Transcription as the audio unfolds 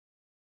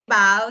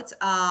about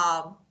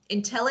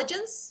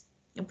intelligence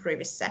in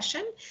previous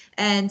session,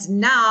 and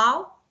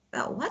now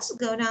what's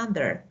going on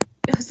there?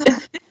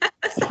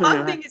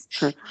 Something is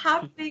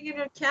happening in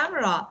your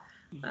camera.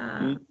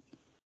 Uh,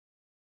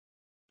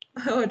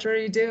 what are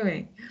you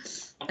doing?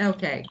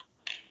 Okay.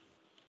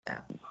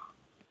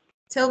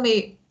 Tell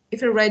me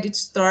if you're ready to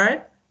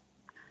start.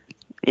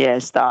 Yeah,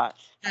 start.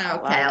 Why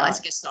Okay, let's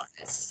not? get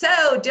started.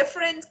 So,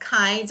 different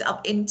kinds of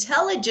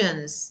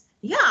intelligence.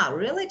 Yeah,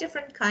 really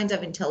different kinds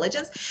of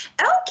intelligence.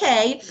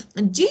 Okay,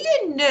 do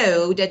you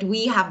know that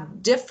we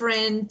have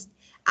different,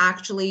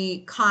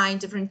 actually,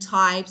 different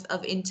types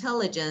of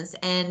intelligence,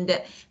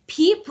 and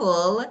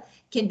people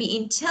can be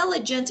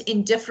intelligent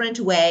in different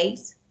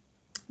ways?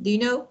 Do you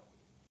know?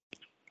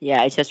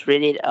 Yeah, I just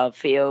read it a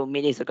few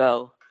minutes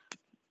ago.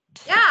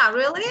 Yeah,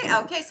 really?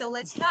 Okay, so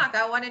let's talk.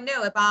 I want to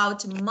know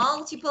about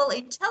multiple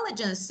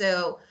intelligence.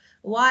 So,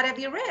 what have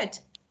you read?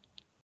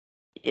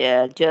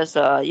 Yeah, just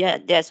yeah,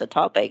 there's a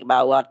topic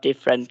about what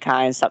different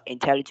kinds of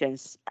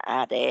intelligence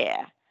are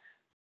there.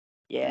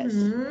 Yes.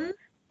 Mm-hmm.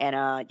 And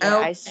yeah,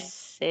 I Okay.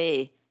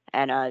 see.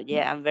 And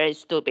yeah, I'm very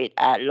stupid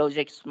at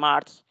logic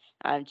smart.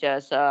 I'm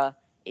just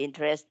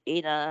interested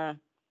in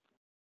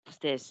what's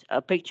this?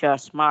 A picture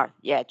smart.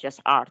 Yeah,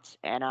 just art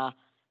and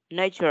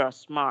nature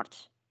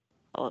smart.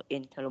 Or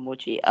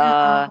intermuji.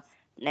 Yeah.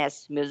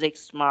 Next music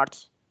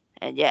smart.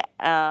 And yeah,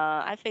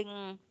 I think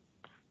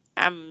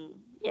I'm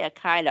yeah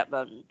kind of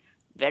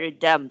very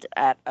dumb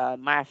at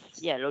math.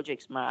 Yeah,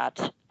 logic smart,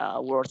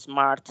 word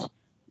smart,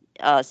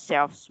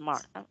 self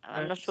smart.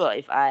 I'm not sure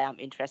if I am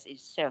interested in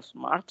self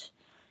smart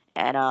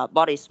and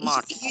body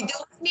smart. You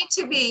don't need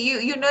to be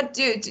you not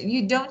do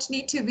you don't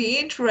need to be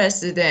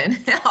interested in.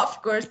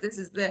 Of course, this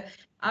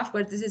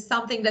is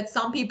something that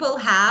some people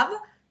have,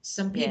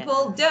 some Yeah.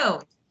 people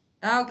don't.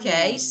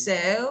 Okay, Hmm.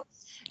 so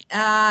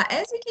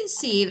as you can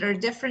see, there are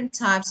different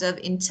types of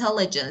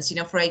intelligence.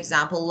 For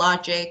example,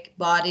 logic,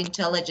 body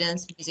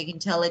intelligence, music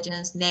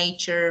intelligence,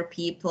 nature,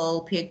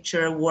 people,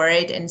 picture,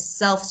 word, and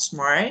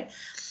self-smart.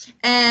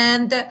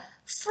 And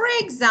for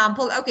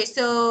example, okay,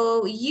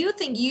 so you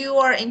think you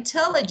are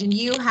intelligent.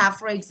 You have,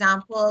 for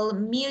example,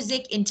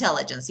 music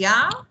intelligence,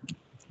 yeah?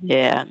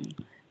 Yeah.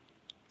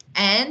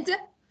 And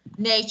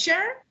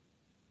nature,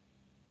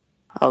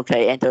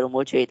 Okay.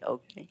 Intermuji.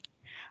 Okay.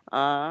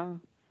 Uh.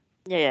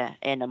 Yeah.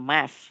 And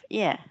math.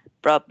 Yeah.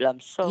 Problem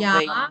yeah.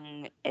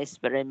 solving,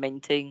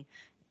 experimenting.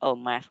 Oh,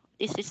 math.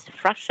 This is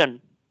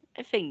fraction.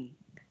 I think.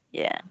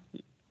 Yeah.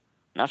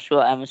 Not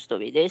sure I'm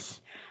stupid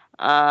this.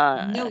 No,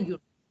 Uh, you.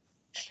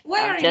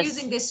 Why I'm are you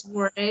using just this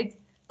word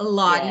a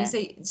lot? You yeah,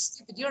 say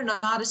stupid. You're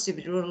not a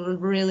stupid. You're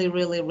really,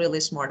 really, really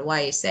smart.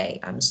 Why you say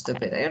I'm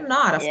stupid? You're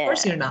not. Of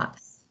course yeah, you're not.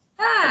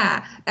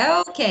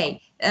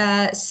 Okay.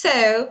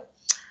 So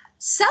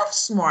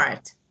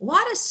self-smart.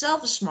 What is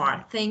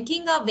self-smart?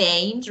 Thinking of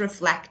aims,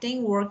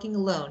 reflecting, working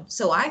alone.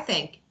 So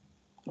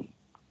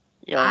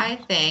yeah. I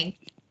think,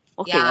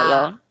 Working yeah,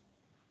 alone.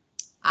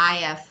 I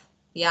have,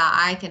 yeah,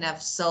 I can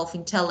have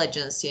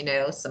self-intelligence,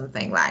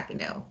 something like,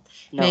 No.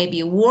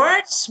 maybe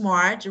word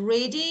smart,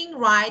 reading,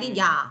 writing. Mm,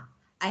 Yeah,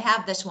 I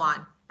have this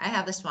one. I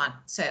have this one.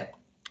 So,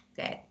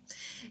 okay.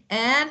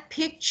 And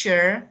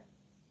picture,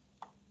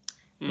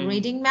 mm,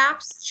 reading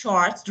maps,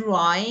 charts,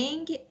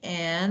 drawing,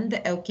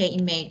 and okay,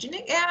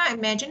 imagining. Yeah,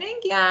 imagining.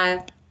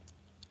 Yeah.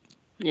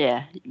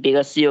 yeah,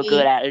 because you're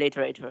good at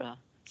literature,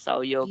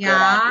 so you're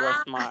good at word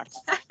Yeah. smart.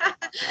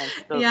 I'm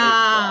stupid.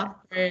 Yeah, Yeah,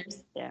 of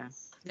course. yeah,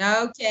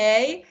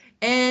 Okay.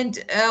 And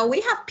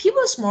we have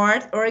people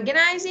smart,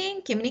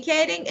 organizing,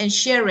 communicating, and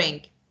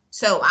sharing.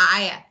 So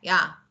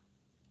yeah,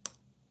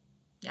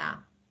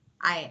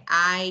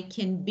 I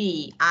can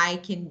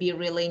be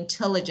really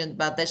intelligent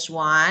about this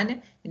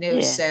one,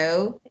 yeah.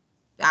 so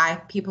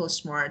people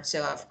smart.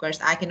 So of course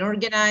I can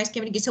organize,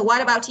 communicate. So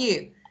what about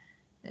you?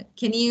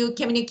 Can you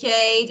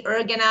communicate,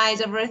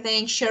 organize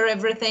everything, share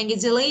everything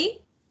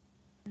easily?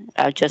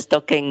 I'm just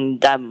talking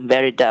dumb,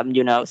 very dumb,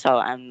 So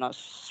I'm not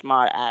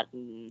smart at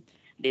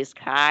this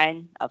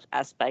kind of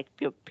aspect.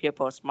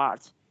 People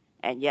smart,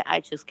 and yeah, I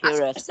just Of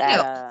curious course, that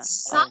oh,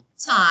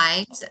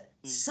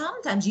 mm,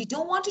 sometimes you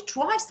don't want to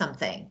try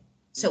something.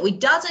 So mm, it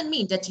doesn't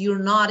mean that you're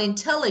not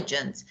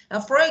intelligent.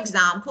 For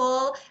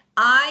example,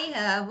 I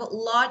have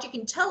logic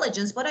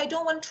intelligence, but I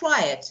don't want to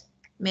try it.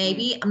 mm,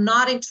 Maybe I'm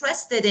not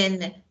interested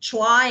in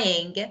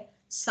trying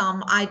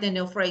some, I don't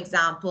know, for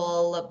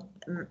example,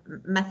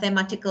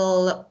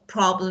 mathematical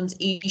problems,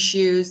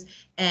 issues,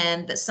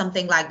 and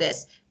something like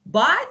this.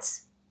 But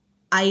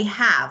I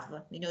have,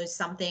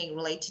 something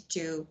related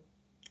to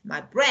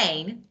my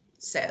brain.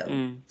 So,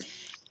 mm.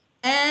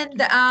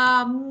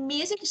 and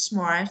music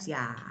smart,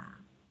 yeah,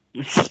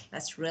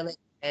 that's really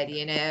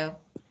good.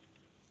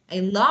 I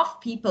love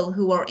people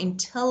who are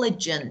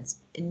intelligent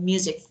in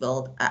music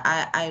field.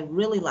 I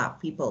really love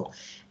people,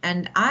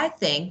 and I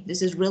think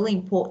this is really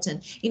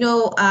important.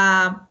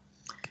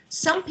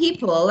 Some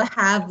people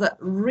have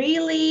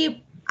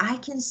really, I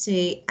can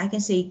say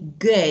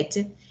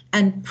good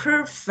and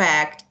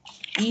perfect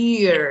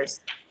ears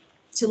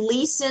to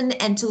listen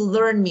and to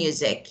learn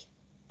music.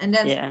 And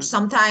then Yeah.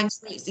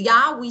 sometimes,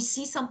 yeah, we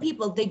see some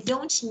people, they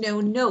don't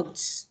know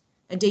notes.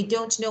 And they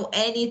don't know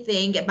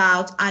anything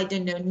about, I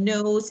don't know,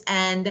 notes,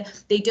 and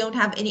they don't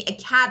have any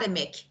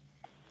academic,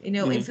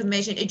 Mm.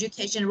 information,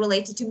 education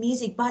related to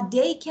music, but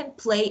they can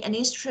play an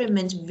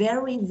instrument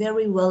very,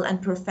 very well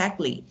and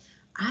perfectly.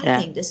 I Yeah.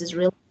 think this is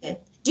really good.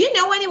 Do you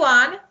know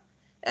anyone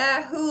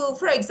who,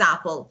 for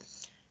example,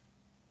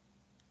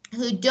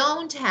 who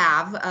don't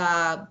have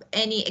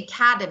any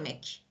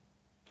academic,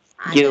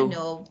 I don't You.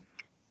 know,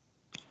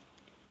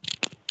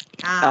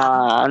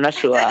 uh, I'm not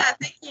sure.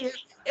 thank you.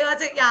 It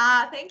was a,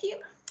 yeah, thank you.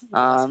 It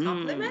was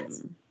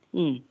compliments.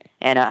 Um.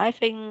 And I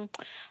think,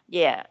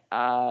 yeah,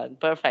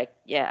 perfect.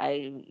 Yeah,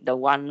 the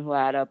one who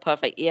had a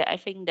perfect ear. I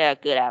think they're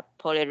good at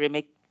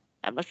polyrhythmic.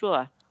 I'm not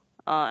sure.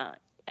 Uh,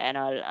 and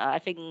I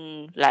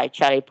think like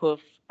Charlie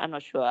Puth. I'm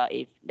not sure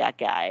if that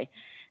guy.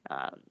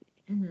 Um,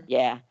 Mhm.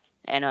 yeah,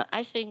 and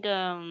I think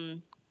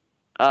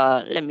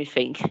let me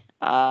think.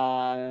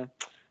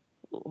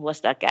 What's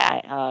that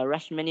guy?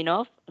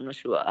 Rashmaninov. I'm not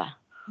sure.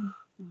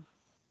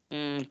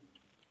 Mm,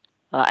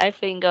 I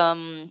think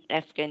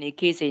Evgeny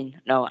Kizin.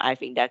 No, I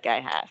think that guy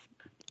have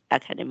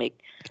academic.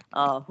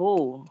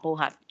 Who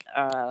have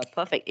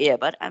perfect ear,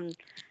 but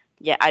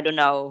yeah, I don't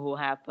know who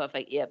have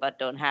perfect ear but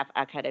don't have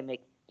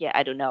academic. Yeah,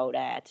 I don't know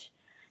that.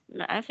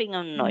 No, I think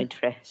I'm not Mhm.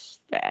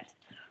 interested.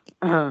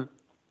 You're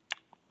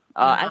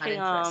I not think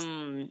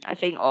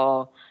interested.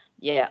 all,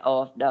 yeah,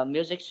 all the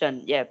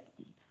musician, yeah,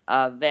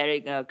 very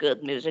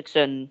good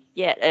musician.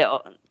 Yeah,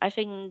 I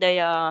think they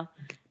are,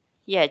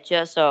 yeah,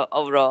 just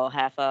overall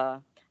have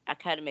a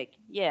academic.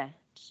 Yeah,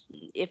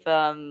 if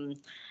someone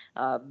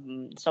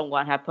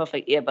have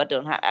perfect ear but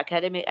don't have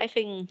academic, I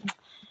think,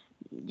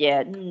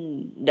 yeah,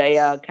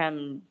 they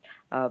can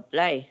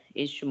play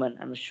instrument.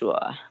 I'm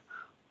sure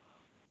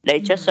they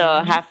just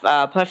Hmm. have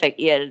a perfect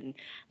ear.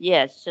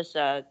 Yes, just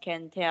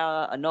can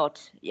tell a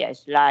note.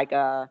 Yes, like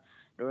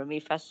re mi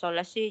fa sol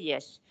la si.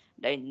 Yes,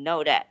 they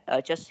know that.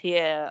 Just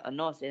hear a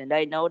note and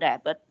they know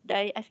that. But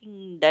I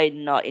think they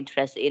not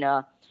interested in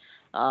a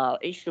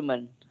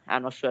instrument.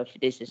 I'm not sure if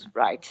this is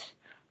right.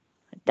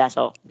 That's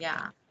all.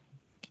 Yeah.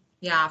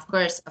 Yeah, of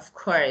course, of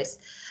course.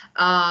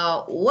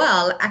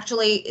 Well,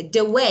 actually,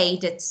 the way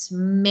that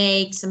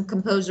makes some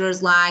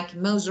composers like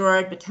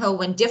Mozart,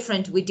 Beethoven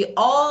different with the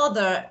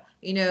other,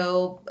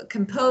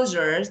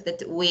 composers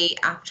that we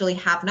actually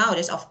have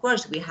nowadays. Of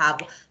course, we have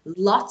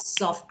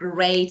lots of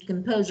great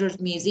composers,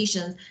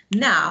 musicians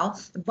now,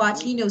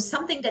 but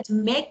something that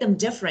make them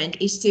different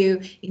is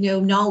to,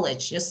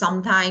 knowledge.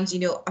 Sometimes,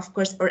 of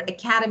course, or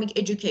academic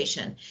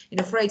education.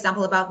 For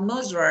example, about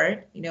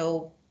Mozart,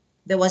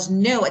 there was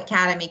no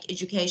academic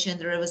education,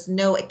 there was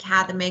no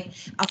academic,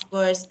 of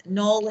course,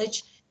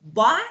 knowledge,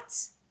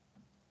 but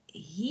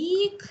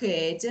he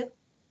could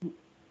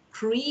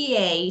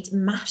create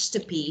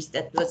masterpiece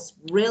that was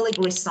really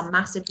great, some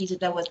masterpieces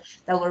that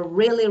were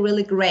really,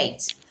 really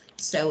great.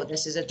 So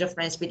this is a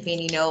difference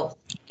between,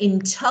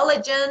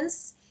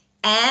 intelligence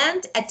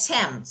and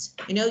attempt.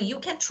 You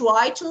can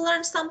try to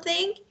learn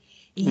something,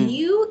 Mm.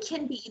 you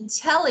can be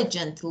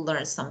intelligent to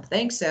learn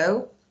something,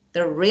 so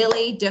they're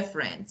really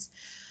different.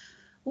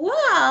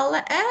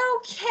 Well,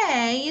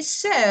 okay,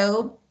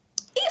 so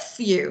if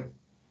you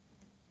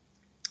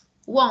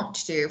want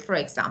to, for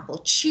example,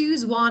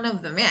 choose one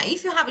of them, yeah,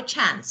 if you have a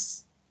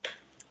chance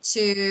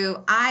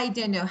to, I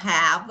don't know,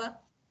 have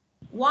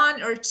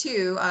one or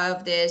two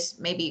of this,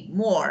 maybe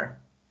more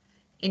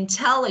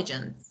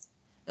intelligence,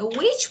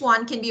 which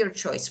one can be your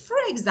choice? For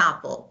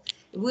example,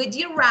 would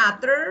you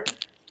rather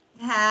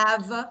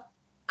have,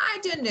 I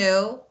don't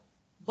know,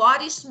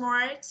 body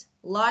smart,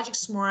 logic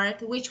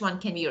smart? Which one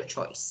can be your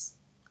choice?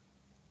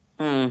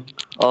 Mm.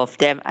 Of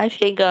them, I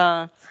think.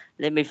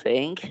 Let me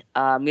think.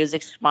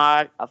 Music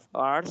smart, of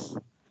course.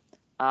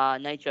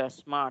 Nature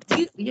smart.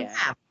 You Yeah.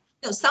 have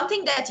no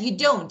something that you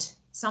don't,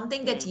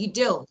 something that Mm. you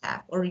don't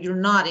have, or you're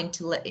not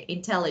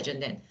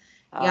intelligent in.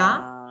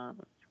 Yeah, Uh,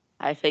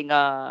 I think.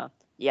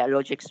 Yeah,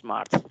 logic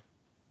smart.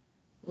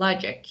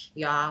 logic.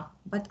 Yeah,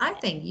 but I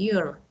think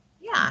you're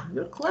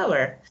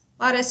clever,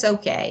 but it's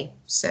okay.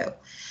 So,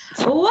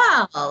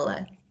 well,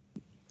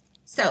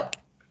 so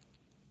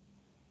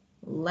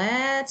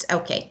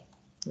okay,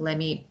 let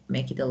me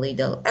make it a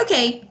little.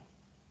 Okay,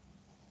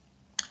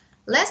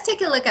 let's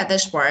take a look at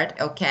this word,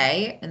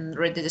 okay, and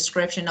read the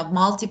description of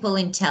multiple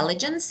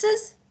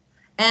intelligences.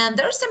 And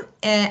there are some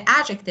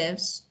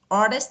adjectives: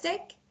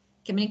 artistic,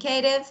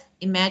 communicative,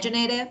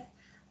 imaginative,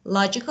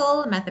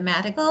 logical,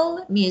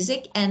 mathematical,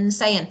 music, and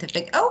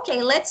scientific.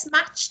 Okay, let's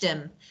match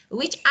them.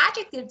 Which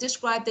adjective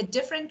describe the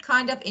different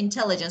kind of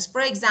intelligence?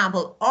 For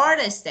example,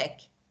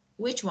 artistic.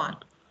 Which one?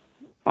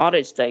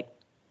 Artistic.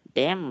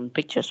 Damn,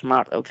 picture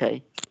smart.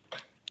 Okay.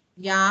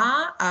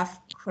 Yeah, of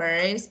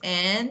course.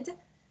 And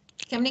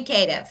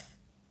communicative.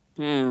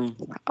 Hmm.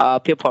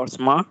 People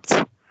smart.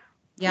 Yeah,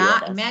 Yeah,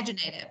 that's.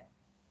 imaginative.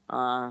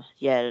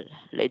 Yeah,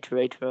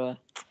 literature.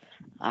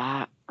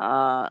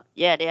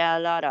 Yeah, there are a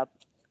lot of.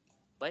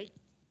 Wait.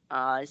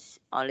 It's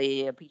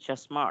only picture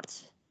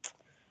smart.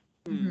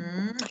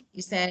 Hmm.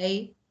 You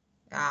say,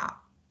 yeah.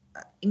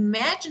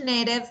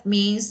 Imaginative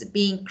means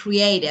being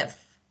creative.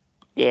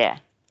 Yeah.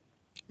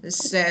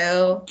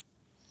 So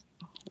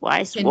Why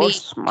it is can word be,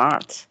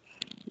 smart?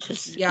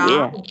 Just yeah,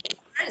 yeah.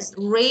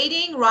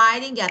 reading,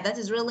 writing. Yeah, that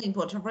is really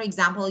important. For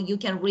example, you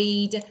can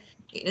read.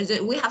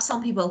 We have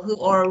some people who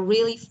are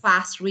really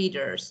fast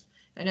readers.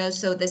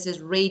 So this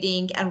is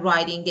reading and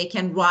writing. They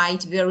can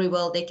write very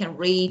well. They can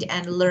read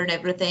and learn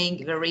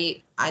everything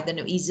very, I don't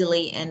know,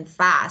 easily and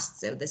fast.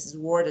 So this is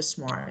word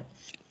smart.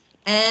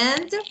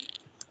 And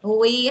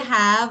we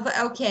have,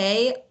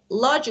 okay,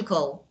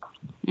 logical.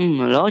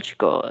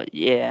 Logical.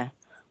 Yeah.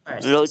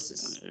 First, this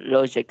is,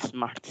 Logic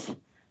smart.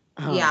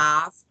 Uh,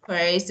 yeah, of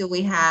course.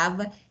 We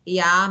have,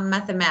 yeah,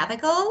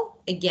 mathematical.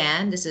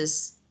 Again, this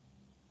is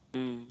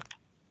mm,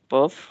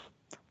 both.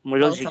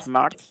 both Logic of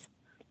smart.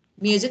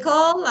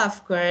 musical,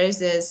 of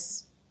course,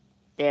 is,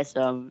 There's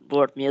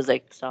word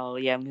music. So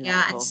yeah, yeah, and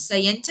musical.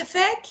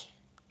 scientific.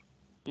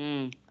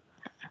 Mm.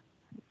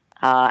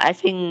 I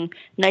think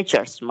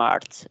nature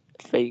smart.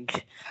 I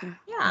think.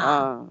 Yeah,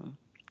 Uh,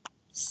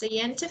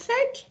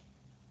 scientific.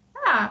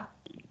 Yeah,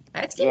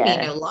 that can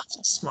be, yeah.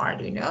 logic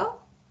smart,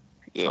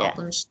 Yeah.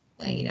 problems,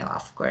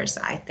 of course,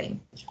 I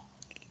think.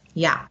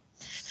 Yeah.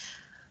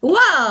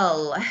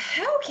 Well,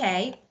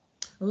 okay.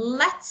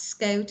 Let's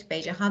go to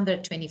page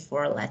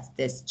 124.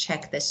 Let's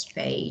check this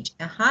page.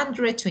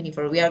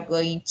 124. We are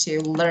going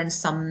to learn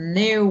some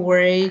new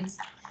words.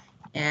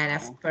 And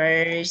of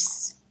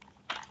course,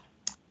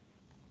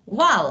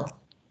 well,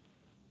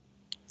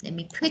 let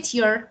me put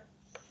your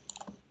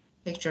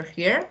picture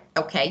here.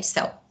 Okay,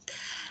 so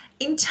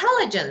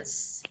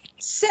intelligence.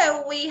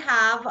 So we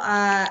have,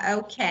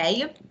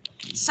 okay,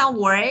 some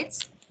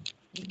words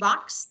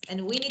box,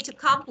 and we need to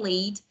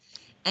complete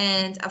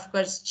and of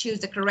course choose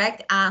the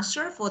correct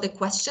answer for the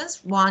questions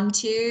 1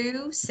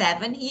 to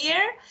 7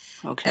 here.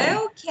 Okay.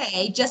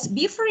 Okay, just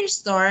before you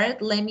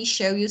start, let me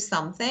show you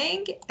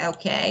something.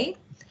 Okay,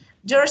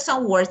 there are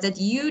some words that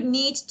you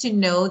need to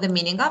know the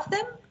meaning of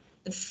them.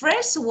 The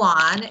first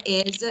one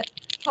is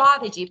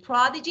prodigy.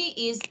 Prodigy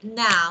is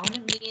noun,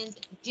 means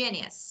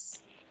genius.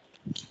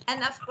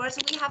 And of course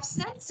we have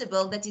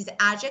sensible, that is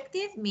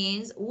adjective,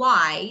 means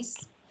wise.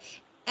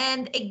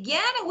 And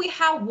again, we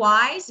have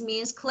wise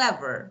means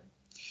clever.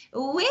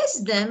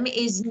 Wisdom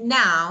is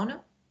noun.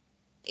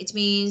 It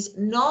means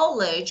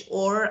knowledge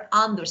or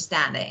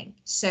understanding.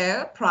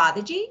 So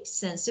prodigy,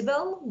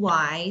 sensible,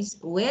 wise,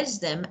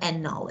 wisdom,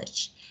 and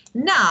knowledge.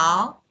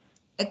 Now,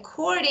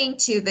 according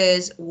to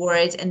these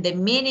words and the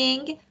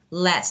meaning,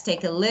 let's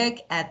take a look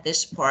at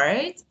this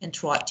part and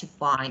try to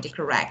find the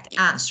correct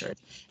answer.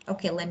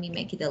 Okay, let me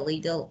make it a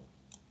little.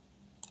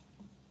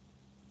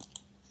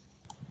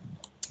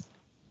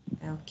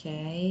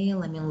 Okay,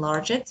 let me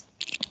enlarge it.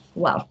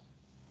 Well,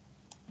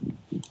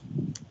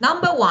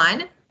 number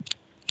one.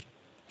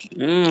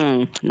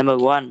 Number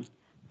one.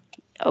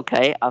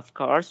 Okay, of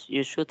course,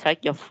 you should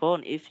take your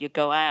phone if you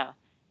go out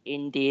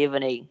in the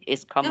evening.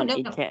 It's No, common no,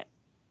 in no. town.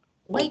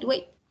 Oh,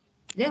 Wait.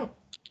 No.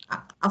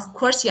 Of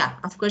course, yeah.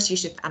 Of course you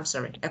should. I'm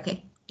sorry.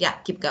 Okay. Yeah,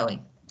 keep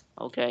going.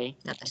 okay.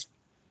 Not this.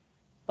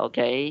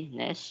 Okay,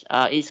 next.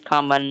 It's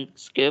common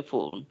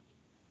skillful.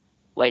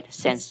 Wait,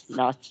 sense, It's,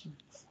 not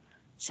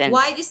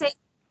why do sense. you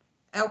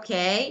say,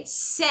 okay,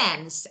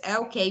 sense.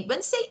 Okay,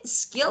 when say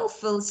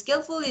skillful,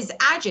 skillful is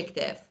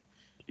adjective.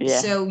 Yeah.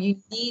 So you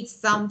need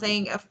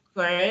something, of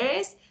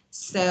course.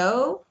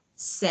 So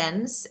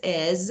sense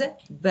is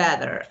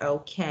better.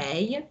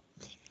 Okay.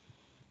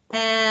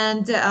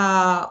 And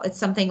it's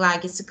something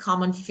like it's a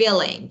common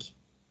feeling.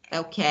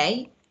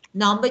 Okay.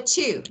 Number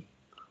two.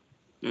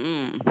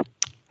 Mm.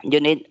 You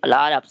need a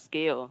lot of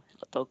skill.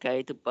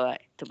 Okay, to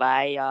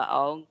buy your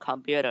own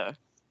computer.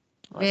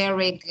 What's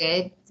Very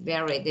good.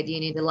 Very good. You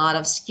need a lot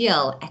of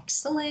skill.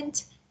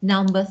 Excellent.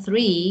 Number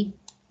three,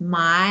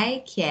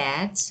 my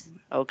cat.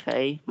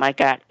 okay? My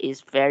cat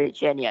is very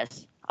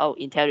genius. Oh,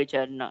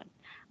 intelligent. Not.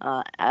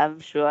 I'm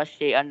sure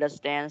she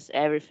understands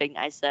everything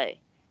I say.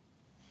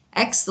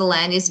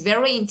 Excellent. Is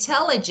very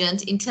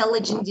intelligent.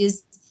 Intelligent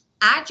is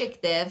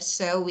adjective,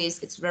 so is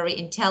it's very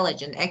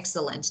intelligent.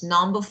 Excellent.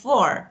 Number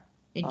four,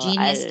 a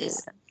genius I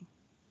is.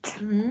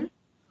 Mhm.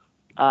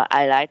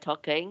 I like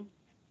talking.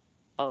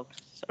 Oh,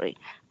 sorry.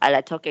 I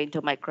like talking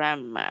to my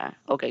grandma.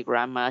 Okay,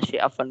 grandma. She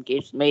often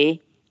gives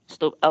me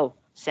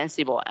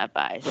sensible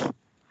advice.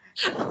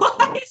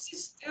 Why is it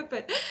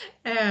stupid?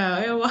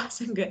 Oh, it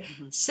wasn't good.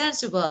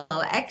 Sensible.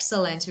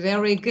 Excellent.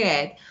 Very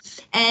good.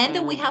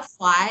 And we Mm. have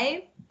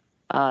five.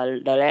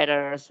 The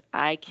letters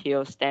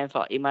IQ stand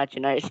for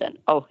imagination.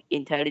 Oh,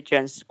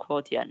 intelligence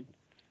quotient.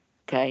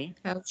 Okay.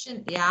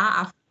 Quotient,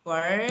 yeah, of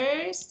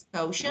course,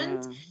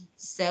 quotient. Mm.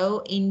 So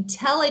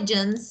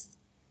intelligence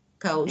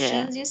Yeah.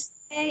 quotient, you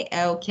say?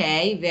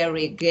 Okay,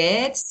 very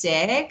good.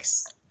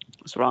 Six.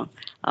 What's wrong?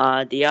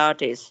 The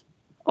artist.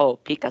 Oh,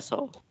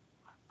 Picasso.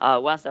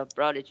 Was a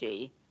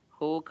prodigy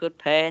who could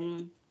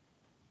paint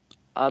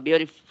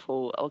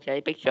beautiful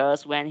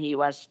pictures when he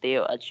was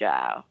still a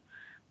child.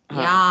 Uh,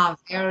 Yeah,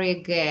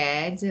 very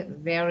good.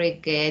 Very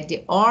good.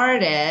 The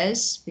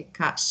artist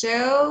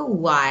Picasso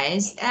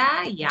was,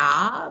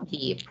 yeah,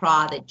 the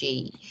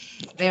prodigy.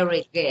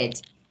 Very good.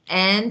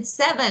 And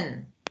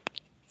 7.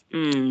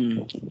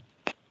 Hmm.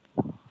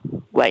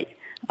 Wait.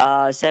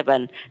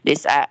 7.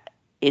 This app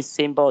is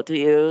simple to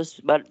use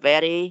but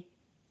very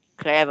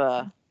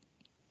clever.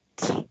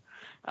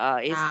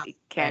 Yeah, It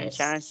of can course.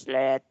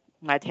 translate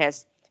my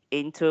text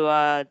into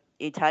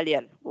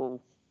Italian.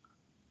 Oh,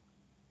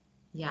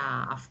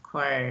 Yeah, of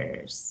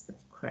course. Of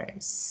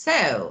course.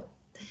 So,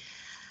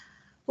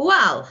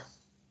 well,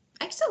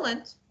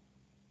 excellent.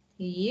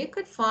 You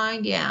could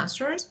find the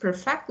answers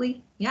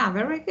perfectly. Yeah,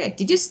 very good.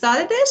 Did you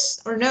study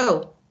this or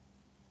no?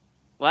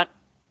 what?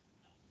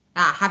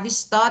 Have you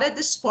started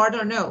this sport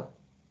or no?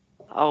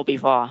 Oh,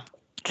 before.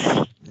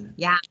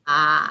 Yeah,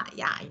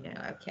 yeah, I know.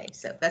 Okay,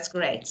 so that's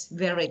great.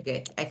 Very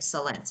good.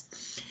 Excellent.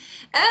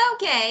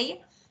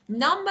 Okay,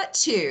 number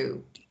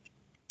 2.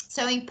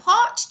 So in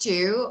part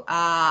 2,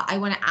 I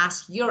want to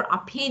ask your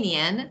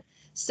opinion.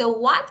 So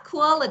what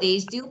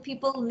qualities do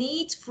people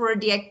need for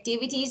the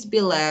activities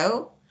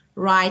below?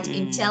 Right, Mm.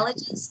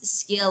 intelligence,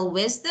 skill,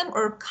 wisdom,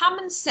 or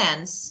common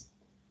sense?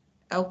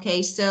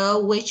 Okay, so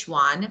which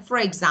one? For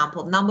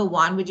example, number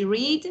 1, would you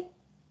read?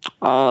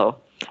 Oh,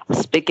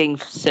 speaking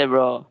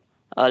several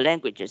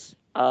languages.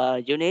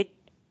 You need.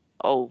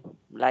 Oh,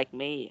 like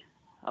me.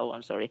 Oh,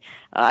 I'm sorry.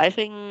 I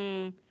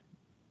think.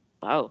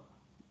 Wow.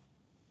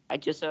 I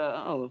just.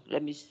 Oh,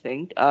 let me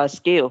think.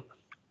 Skill.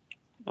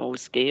 Oh,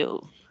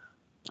 skill.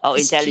 Oh,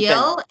 intelligence.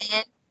 Skill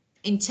and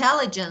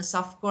intelligence,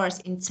 of course,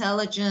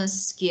 intelligence,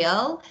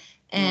 skill,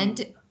 Hmm.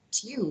 and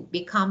 2,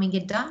 becoming a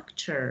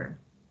doctor.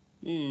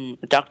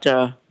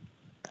 Doctor.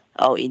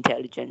 Oh,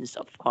 intelligence,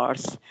 of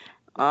course.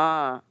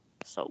 Ah.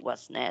 So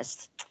what's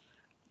next?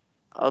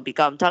 Oh,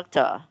 become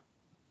doctor.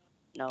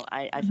 No,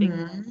 I think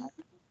Mhm.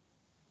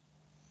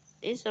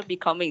 it's a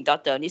becoming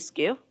doctor need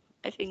skill.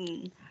 I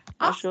think.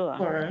 Not Of sure.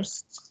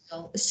 course,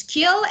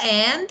 skill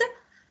and,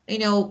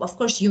 of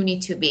course, you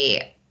need to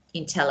be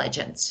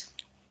intelligent.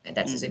 And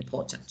that is Mm.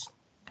 important.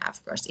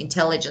 Of course,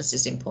 intelligence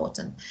is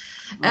important.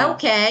 Mm.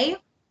 Okay,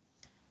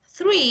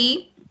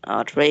 3.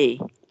 3.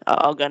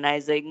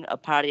 Organizing a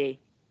party.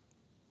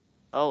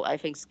 Oh, I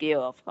think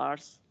skill, of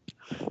course.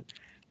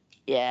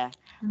 Yeah.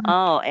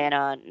 Oh,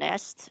 and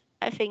next,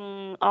 I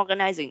think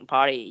organizing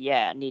party.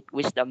 Yeah, need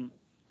wisdom.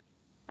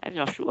 I'm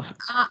not sure.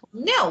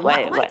 No,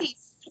 why, Wait, why wait. do you,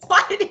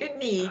 why do you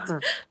need,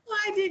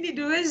 why do you need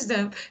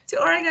wisdom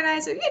to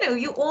organize it?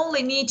 You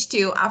only need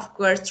to, of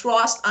course,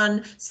 trust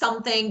on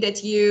something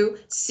that you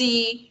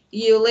see,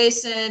 you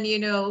listen, you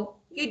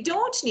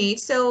don't need.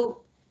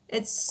 So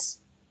it's,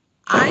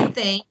 I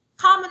think,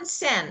 common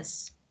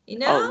sense, you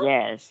Oh, know?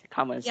 yes,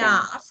 common Yeah,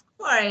 sense. of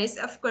course,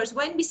 of course.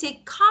 When we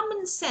say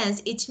common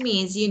sense, it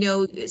means,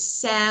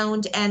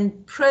 sound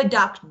and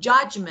product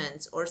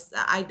judgments, or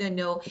I don't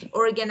know,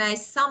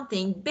 organize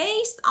something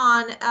based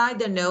on, I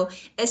don't know,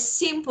 a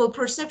simple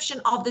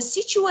perception of the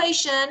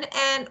situation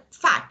and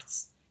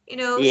facts.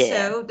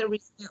 Yeah. So there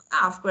is no,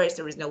 of course,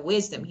 there is no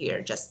wisdom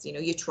here. Just,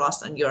 you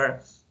trust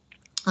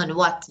on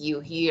what you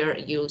hear,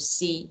 you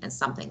see, and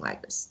something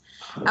like this.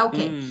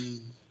 Okay. Mm.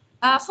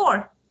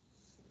 4.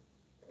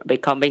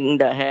 Becoming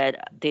the head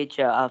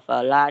teacher of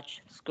a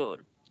large school.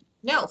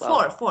 No,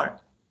 Well, 4.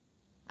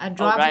 A oh,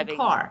 driving driving,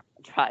 car.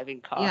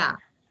 driving car.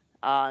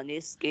 Yeah.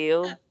 Need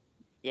skill.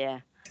 Yeah,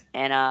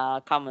 and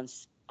common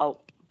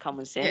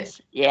Good.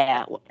 sense.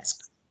 Yeah.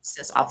 Yes,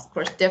 yes, Up. of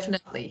course,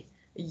 definitely.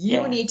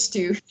 You Yeah. need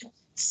to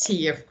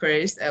see, of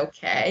course.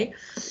 Okay.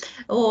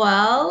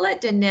 Well,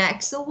 the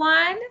next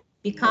one,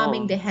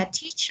 becoming Oh, the head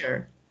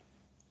teacher.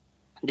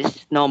 this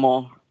is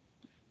normal.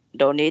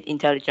 Don't need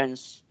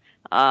intelligence.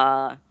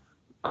 Uh,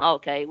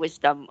 okay,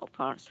 wisdom, of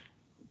course.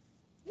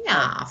 Oh,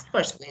 Yeah, of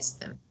course,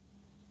 wisdom.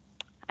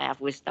 I have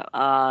wisdom.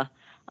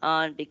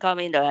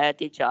 Becoming the head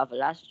teacher of a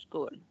large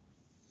school.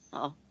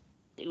 Oh,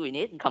 do we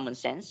need common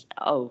sense?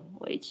 Oh,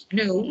 wait.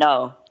 No,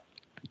 No,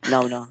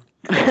 no, no.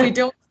 we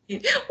don't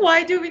need.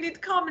 Why do we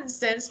need common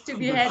sense to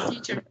be a head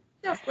teacher?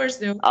 No, of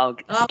course, no. Oh,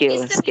 skill,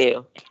 Wisdom is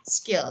skill.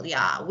 skill.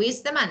 Yeah,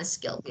 wisdom and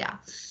skill. Yeah.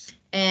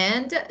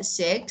 And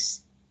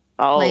 6,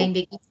 playing Oh,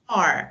 the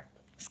guitar.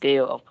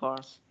 skill, of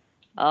course.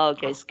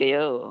 Okay, Of,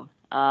 skill.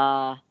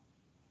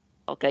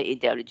 Okay,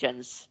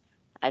 intelligence.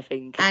 I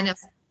think. and of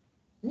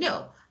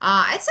No,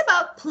 it's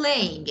about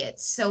playing it.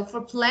 So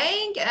for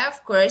playing,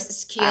 of course, Ah,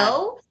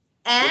 skill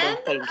we and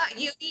don't think.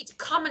 you need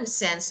common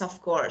sense,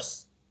 of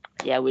course.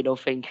 Yeah, we don't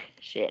think.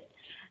 Shit.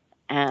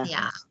 Uh,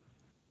 Yeah,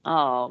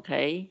 oh,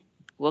 okay.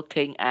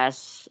 Working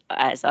as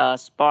a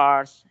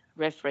sports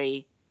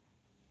referee.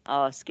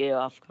 Oh, skill,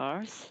 of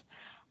course.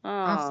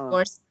 of Oh,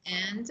 course.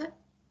 And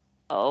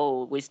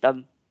oh,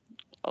 wisdom.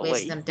 Oh, wait.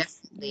 wisdom,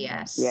 definitely,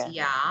 yes. Yeah.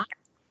 Yeah.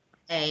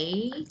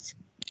 8.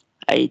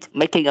 8.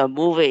 Making a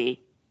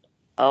movie.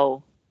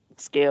 Oh,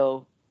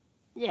 skill.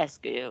 Yeah,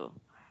 skill.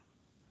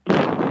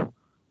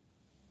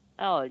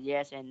 Oh,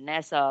 yes, and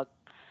next, oh,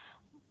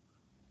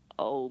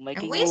 And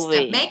making wisdom,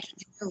 movie. making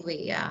the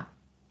movie, yeah.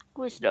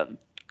 Wisdom.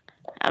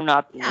 I'm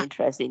not Yeah.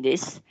 interested in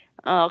this.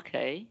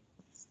 Okay.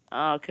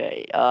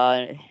 Okay.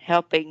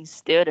 Helping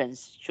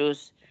students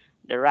choose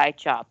the right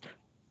job.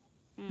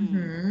 Hmm.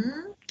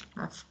 Mm-hmm.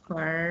 Of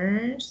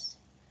course.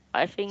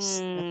 I So,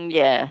 think,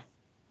 yeah.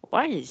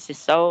 why is it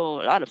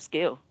so a lot of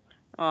skill?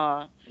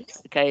 Uh,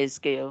 okay,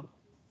 skill.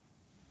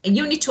 And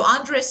you need to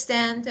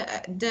understand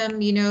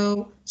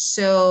them,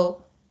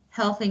 so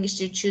helping is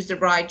to choose the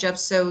right job.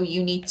 So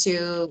you need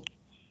to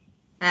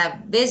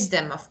have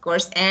wisdom, of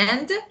course,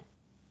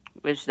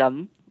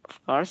 Wisdom,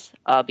 of course.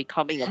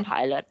 Becoming a and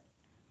pilot.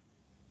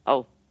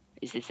 Oh,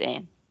 is it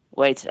saying?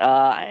 Wait.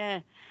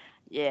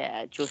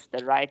 Yeah, choose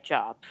the right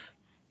job.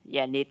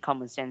 Yeah, need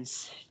common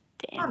sense.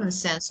 Damn. common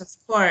sense, of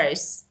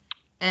course,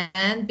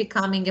 and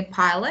becoming a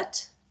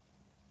pilot,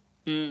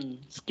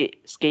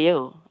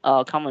 Skill.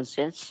 Common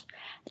sense.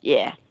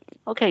 Yeah.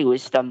 Okay,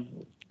 wisdom.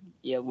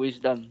 Yeah,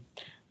 wisdom.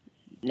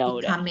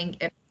 Know that. becoming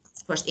a,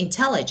 of course,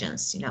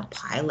 intelligence,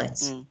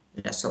 pilots.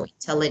 Mm. So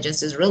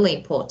intelligence is really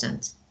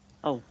important.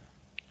 Oh,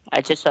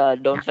 I just Yeah.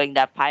 don't think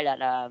that pilot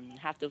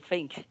have to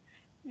think.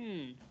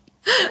 Hmm.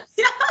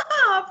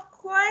 Yeah, of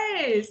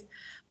course.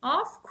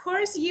 Of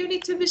course, you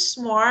need to be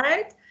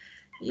smart.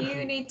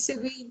 You need to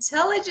be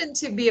intelligent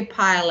to be a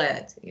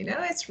pilot.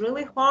 It's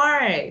really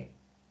hard.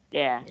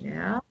 Yeah, You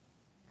know,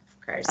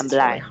 of course, I'm it's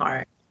really blind.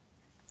 hard.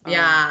 Oh,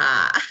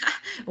 Yeah.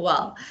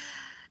 Well,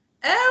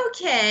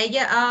 okay.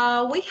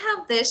 Yeah, we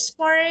have this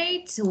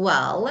part.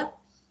 Well,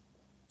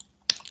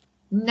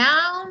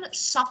 noun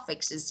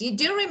suffixes. You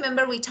do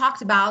remember we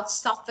talked about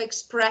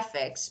suffix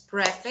prefix.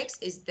 Prefix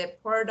is the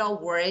part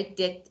of word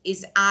that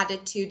is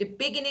added to the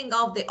beginning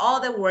of the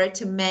other word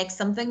to make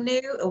something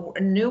new, a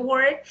new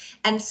word.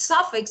 And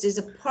suffix is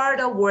a part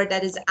of word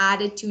that is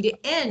added to the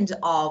end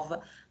of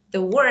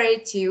the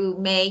word to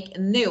make a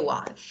new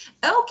one.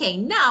 Okay,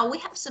 now we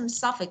have some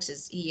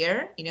suffixes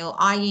here, ing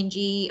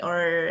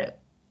or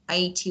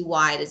aty,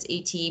 that's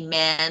at,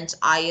 meant,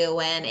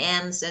 ion,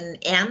 ans,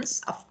 and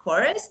ans, of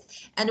course.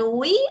 And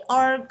we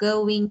are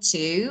going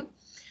to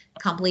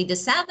complete the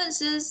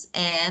sentences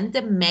and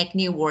make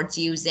new words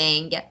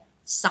using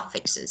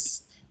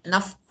suffixes. And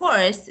of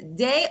course,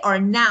 they are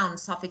noun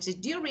suffixes.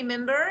 Do you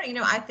remember?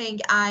 I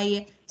think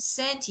I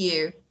sent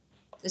you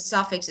the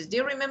suffixes. Do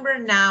you remember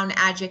noun,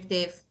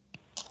 adjective?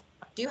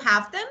 Do you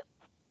have them?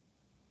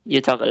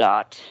 you talk a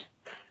lot.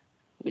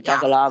 We Yeah,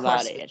 talk a of lot about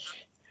course. Of it.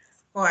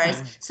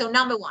 course. So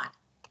number one,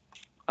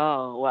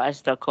 Oh, what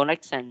is the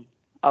connection?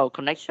 Oh,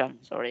 connection.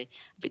 Sorry,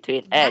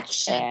 between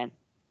edge connection. and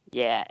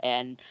yeah,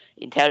 and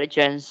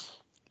intelligence.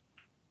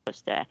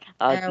 What's that?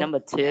 Number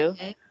two.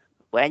 Okay.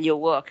 When you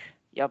work,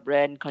 your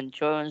brain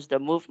controls the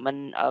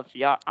movement of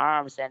your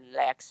arms and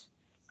legs.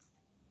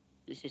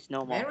 This is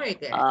normal. Very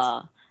good.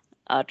 Uh,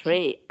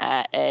 three.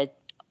 At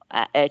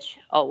age.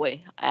 Oh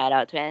wait,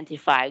 at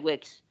 25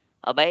 weeks,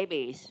 a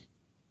baby's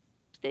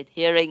the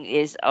hearing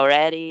is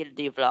already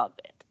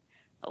developed.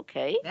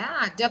 Okay.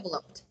 Yeah,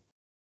 developed.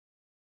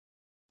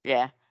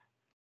 Yeah.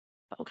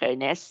 Okay.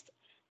 Next.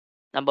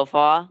 Number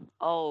four.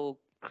 Oh,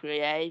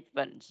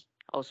 creativity.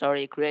 Oh,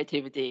 sorry.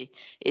 Creativity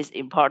is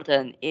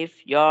important if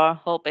you're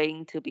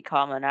hoping to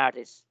become an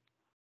artist.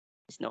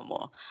 It's no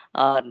more.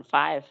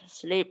 Five,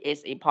 sleep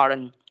is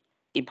important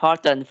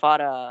for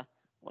the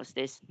what's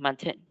this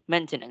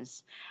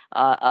maintenance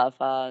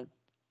of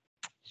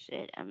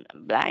shit. I'm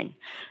blind.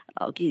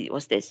 Okay,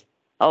 what's this?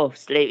 Oh,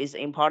 sleep is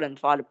important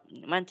for the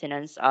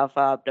maintenance of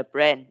the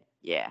brain.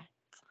 Yeah,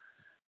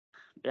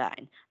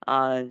 blind.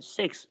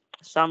 Six,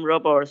 some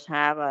robots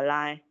have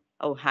a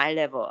high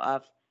level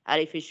of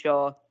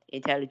artificial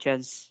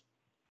intelligence.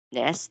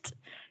 Next,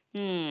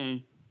 hmm.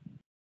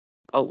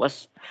 Oh,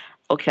 what's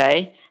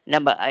okay?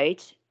 Number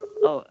eight.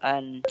 Oh,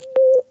 and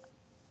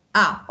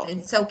Ah, oh,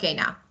 it's okay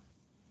now.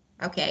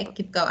 Okay,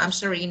 keep going. I'm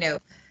sorry,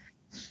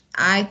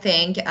 I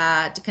think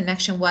the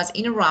connection was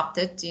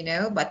interrupted,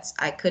 but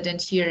I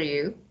couldn't hear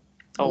you.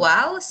 oh,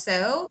 Well,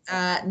 so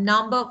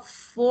number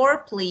four,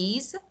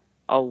 please.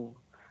 oh,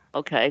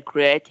 okay.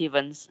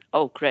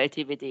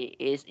 Creativity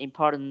is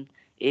important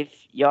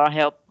if you're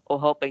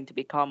hoping to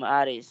become an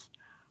artist.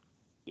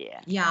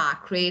 Yeah. Yeah,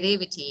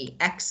 creativity.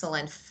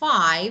 Excellent.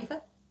 Five.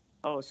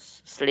 Oh,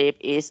 sleep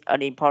is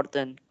an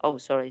important. Oh,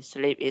 sorry.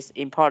 Sleep is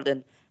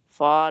important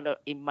for the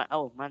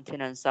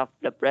maintenance of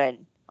the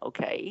brain.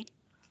 Okay.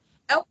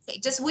 Okay,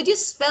 just would you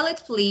spell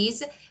it,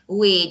 please,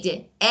 with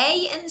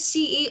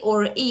A-N-C-E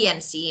or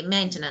E-N-C,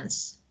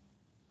 maintenance?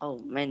 Oh,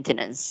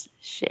 maintenance.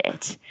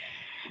 Shit.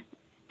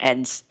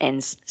 And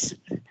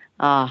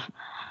ah.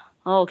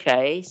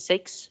 Okay.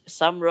 Six.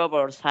 Some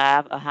robots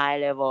have a high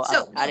level of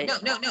So, no, no,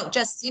 no, no,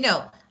 just,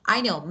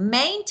 I know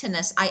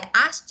maintenance. I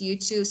asked you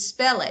to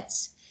spell it.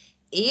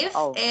 If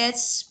Oh.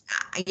 it's,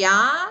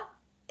 yeah,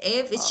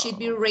 if it should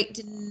be Oh.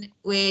 written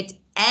with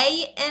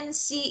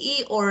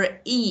A-N-C-E or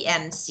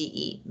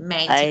E-N-C-E,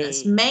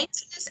 maintenance. I.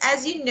 Maintenance,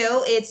 as you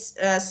know, it's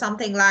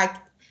something like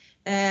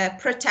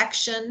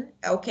protection.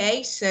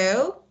 Okay,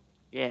 so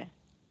Yeah.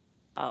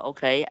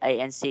 Okay.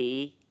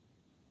 ANCE.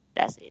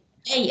 That's it.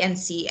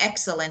 A-N-C,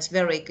 excellent,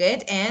 very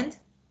good. And Yeah,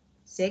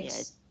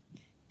 six,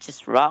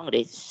 just wrong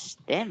this.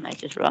 Damn, I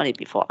just wrong it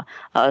before.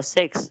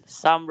 Six.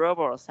 Some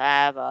robots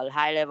have a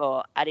high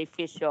level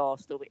artificial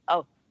stupid.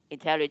 Oh,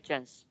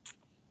 intelligence.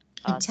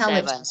 Seven.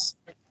 intelligence.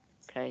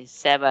 Okay,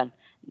 seven.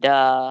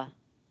 The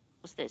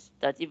what's this?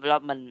 The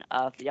development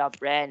of your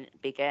brain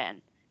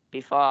began.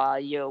 before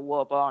you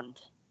were born.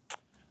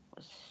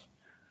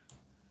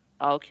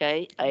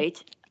 Okay,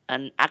 8.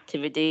 An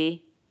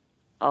activity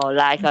or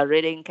like a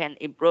reading can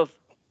improve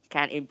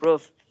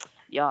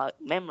your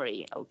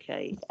memory.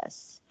 Okay,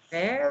 yes.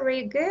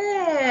 Very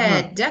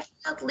good.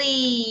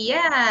 Definitely,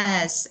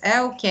 yes.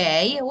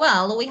 Okay.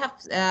 Well, we have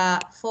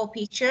four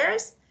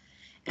pictures,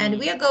 and Mm,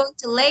 we are going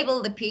to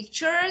label the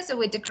pictures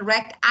with the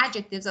correct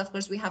adjectives. Of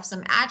course, we have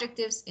some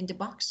adjectives in the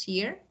box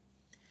here,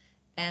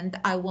 and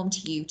I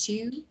want you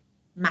to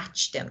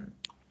match them.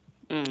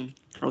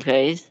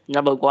 okay,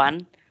 number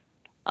 1.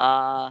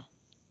 Uh,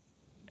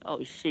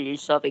 oh, she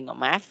is solving a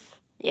math.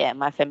 Yeah,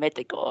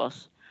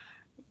 mathematicals.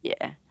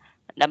 Yeah.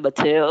 Number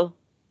 2.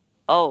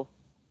 Oh,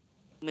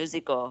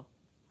 musical.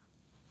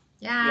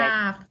 Yeah,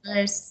 Yeah, of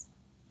course.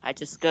 I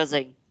just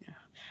cursing.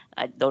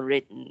 I don't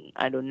read.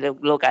 I don't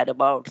look at the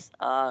boards.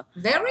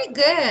 Very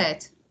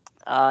good.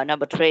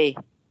 Number 3.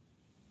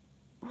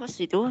 What's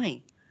he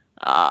doing?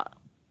 Uh,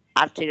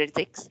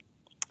 artistics.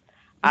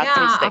 Yeah, of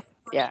Artistic. course.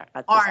 Yeah,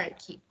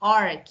 artistic.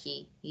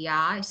 Archy.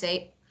 Yeah, I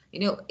say,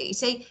 I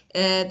say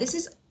this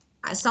is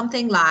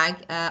something like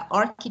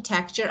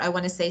architecture. I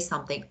want to say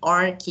something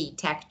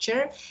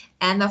architecture,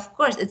 and of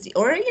course it's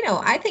or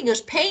I think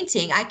it's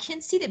painting. I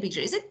can see the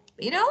picture. Is it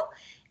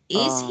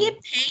is he Um,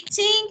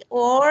 painting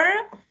or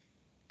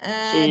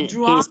he's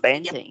drawing a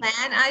painting.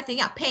 plan? I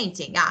think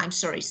painting. Yeah, I'm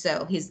sorry.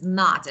 So he's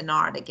not an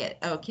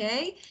architect.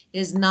 Okay,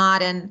 he's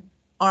not an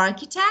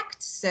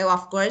architect. So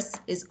of course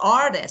he's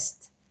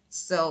artist.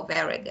 So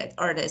very good,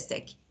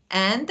 artistic.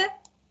 And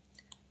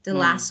the Hmm.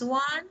 last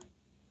one,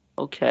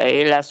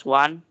 Okay, last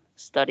one.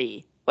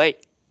 Study.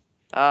 Wait.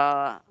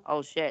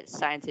 Oh shit.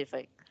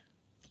 Scientific.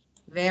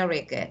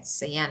 very good,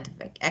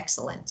 scientific,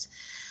 excellent.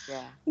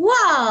 Yeah.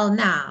 Well,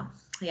 now,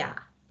 yeah,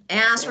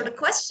 answer the Okay.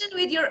 question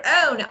with your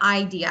own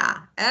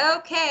idea.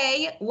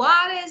 Okay,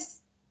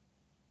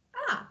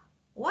 ah,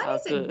 what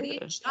is a good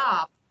Good.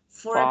 job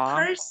for a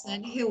For.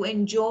 person who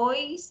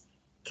enjoys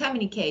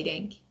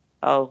communicating?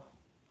 Oh.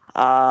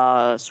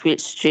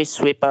 Street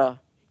sweeper.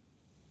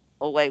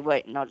 Oh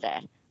wait, not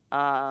that.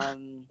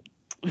 Um.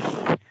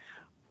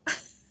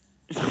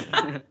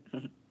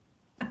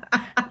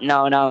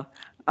 no.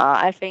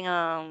 I think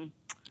Oh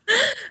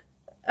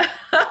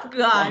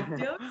God,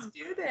 don't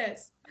do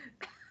this.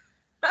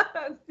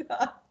 Oh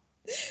God,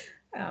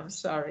 I'm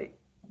sorry.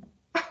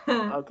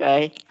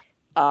 okay.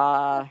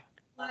 Uh,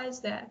 Why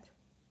is that?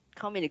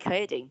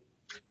 communicating.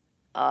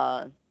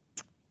 Uh,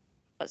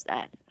 what's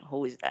that?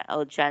 Who is that?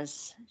 Oh,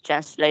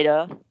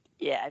 translator.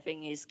 Yeah, I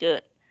think he's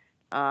good.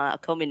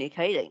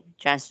 Communicating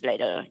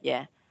translator.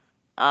 Yeah.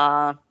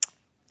 Uh,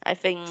 I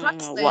think what?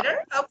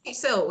 Translator? Okay,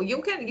 so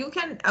you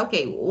can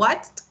okay,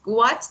 what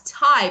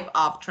type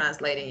of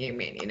translating you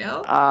mean,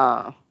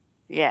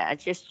 Yeah,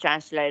 just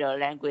translate a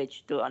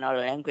language to another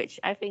language.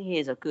 I think he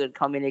is a good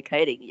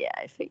communicating. Yeah,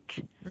 I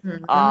think.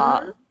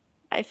 Uh, Hmm.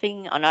 I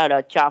think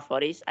another job for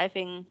this. I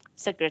think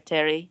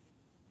secretary.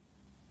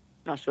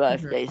 Not sure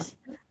if Hmm. this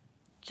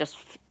just.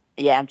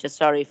 Yeah, I'm just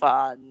sorry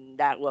for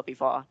that word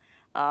before.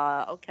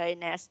 Okay,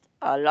 next,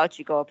 a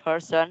logical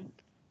person.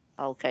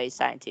 Okay,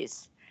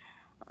 scientist.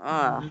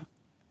 Uh, Hmm.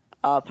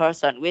 a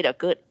person with a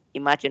good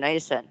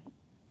imagination.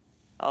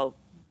 Oh,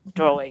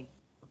 drawing.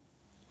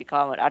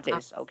 Become an Of,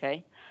 artist.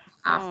 Okay.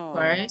 of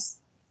course.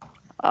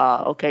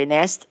 Okay,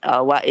 next,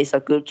 what is a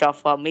good job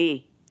for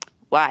me?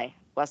 Why?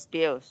 What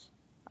skills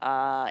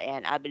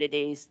and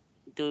abilities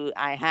do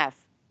I have?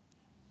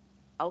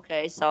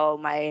 Okay, so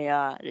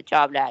my the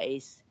job that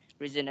is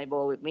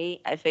reasonable with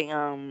me, I think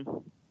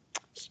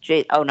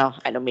straight. Oh no,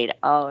 I don't mean it.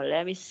 Oh,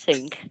 let me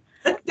think.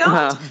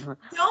 Don't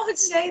don't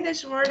say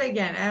this word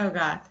again. Oh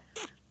God.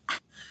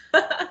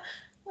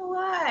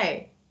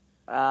 Why?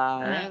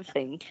 Let me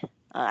think.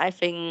 I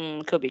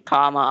think could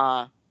become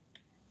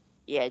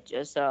yeah,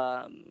 just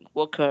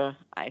worker.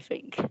 I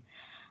think,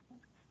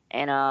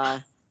 and uh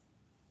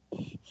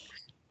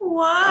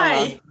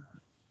Why?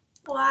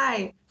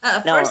 Why?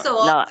 First no of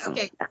all, no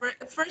okay.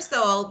 First of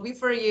all,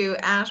 before you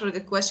answer the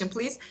question,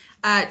 please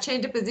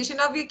change the position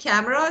of your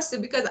camera. So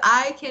because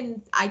I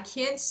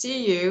can't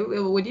see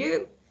you. Would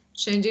you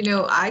change?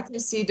 I can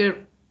see the.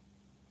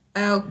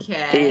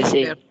 Okay.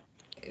 easy.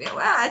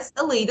 Well, it's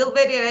a little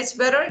bit. It's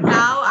better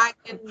now. I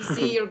can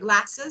see your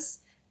glasses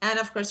and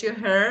of course your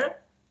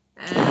hair,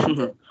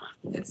 and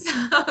it's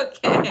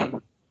okay.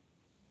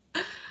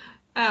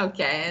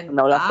 Okay, and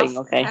No laughing.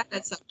 Okay.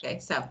 that's okay.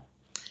 So,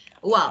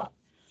 well.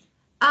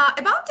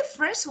 About the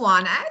first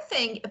one, I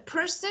think a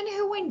person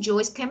who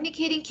enjoys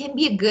communicating can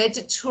be a good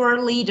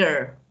tour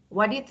leader.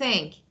 What do you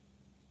think?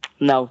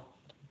 No.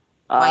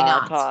 Why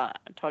not?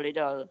 Tour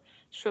leader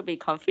should be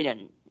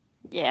confident.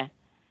 Yeah.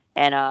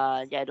 And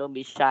yeah, don't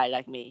be shy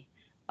like me.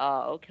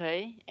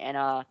 Okay. And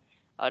uh,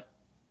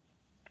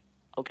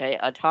 okay,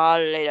 a tour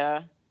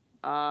leader.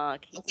 Uh,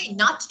 Okay,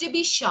 not to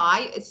be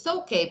shy, it's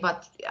okay,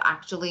 but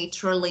actually,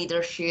 tour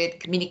leader should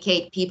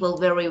communicate people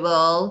very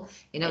well.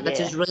 That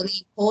yeah, is really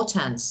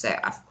important. So,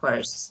 of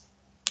course.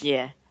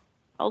 yeah.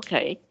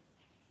 Okay.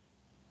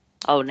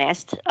 Oh,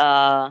 next.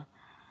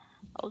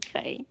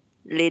 Okay.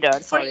 Leader,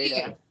 For tour leader.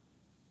 you,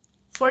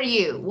 For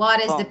you, what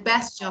is the For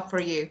best job for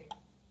you?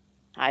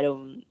 I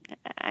don't,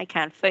 I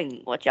can't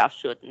think what job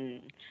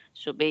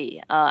should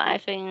be. I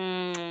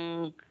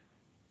think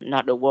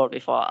not the word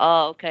before.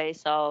 Oh, okay.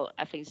 So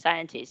I think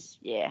scientist.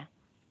 Yeah,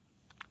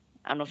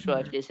 I'm not sure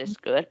if Mhm. this is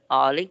good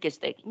or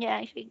linguistic. Yeah,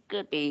 I think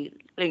could be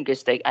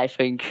linguistic. I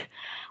think.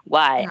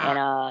 Why? Yeah.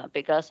 And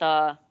because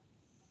I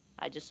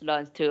just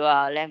learned two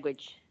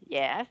language.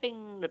 Yeah, I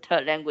think the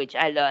third language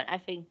I learned. I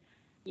think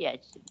yeah,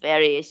 it's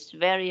very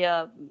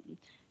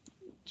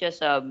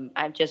just I'm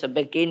just a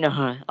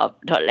beginner of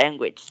third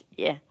language.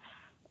 Yeah,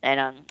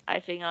 and I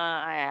think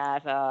I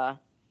have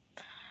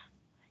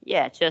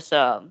yeah just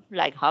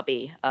like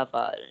hobby of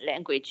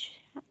language.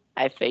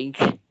 I think.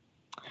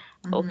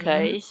 Mm-hmm.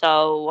 Okay,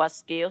 so what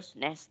skills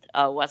next?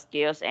 What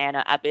skills and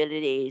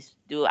abilities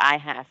do I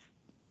have?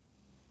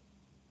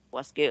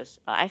 What skills?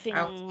 I think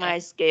Okay. my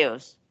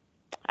skills.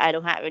 I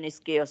don't have any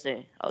skills.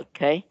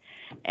 Okay,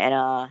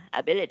 and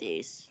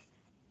abilities.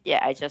 Yeah,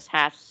 I just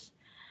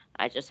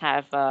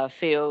have a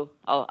few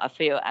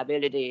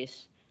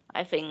abilities.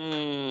 I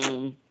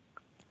think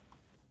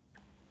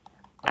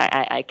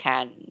I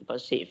can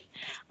perceive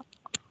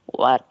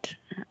what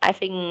I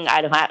think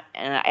I don't have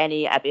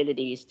any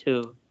abilities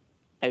too.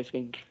 I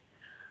think.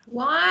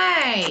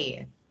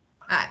 Why?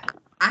 Uh,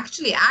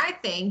 Actually, I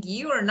think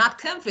you are not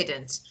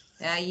confident.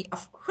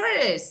 Of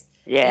course,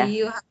 Yeah.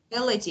 you have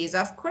abilities.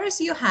 Of course,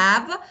 you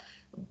have,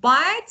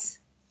 but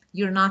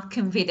you're not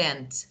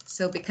confident.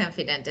 So be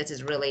confident. That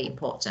is really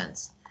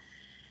important.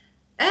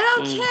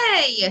 Mm.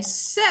 Okay,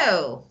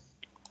 so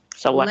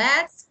So what?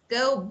 let's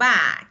go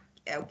back.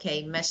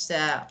 Okay,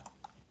 Mr.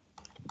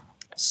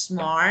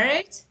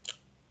 Smart,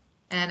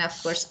 and of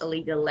course, a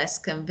little less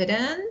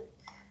confident.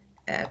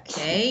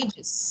 Okay,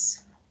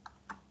 just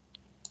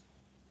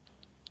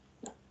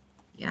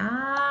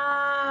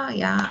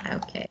yeah,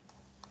 okay.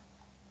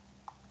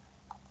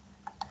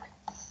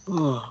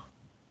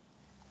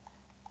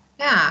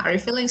 Yeah, are you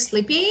feeling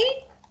sleepy?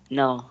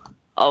 No.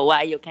 Oh,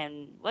 why you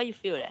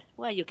feel that?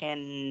 Why you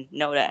can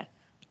know that?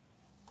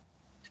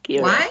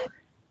 Curious. Why?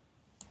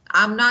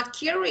 I'm not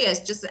curious,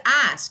 just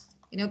ask.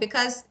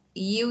 Because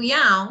you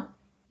young.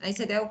 I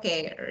said,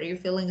 okay, are you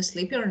feeling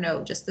sleepy or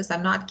no? Just as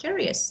I'm not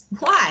curious.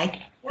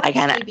 Why? Why I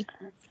can should I be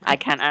I curious?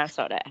 can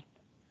answer that.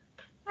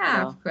 You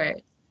Yeah, know. of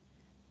course.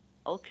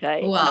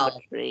 Okay, number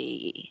Well,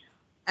 3.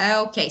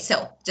 okay,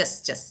 so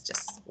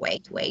just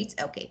wait.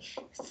 Okay.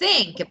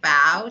 Think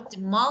about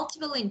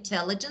multiple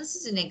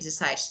intelligences in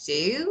exercise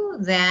 2.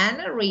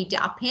 Then read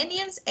the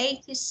opinions A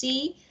to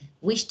C.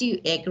 Which do you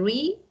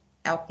agree?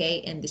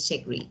 Okay, and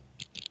disagree.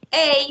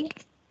 A.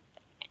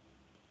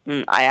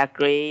 I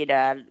agree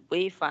that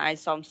we find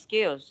some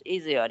skills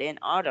easier than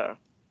other,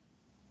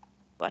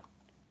 but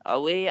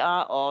we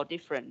are all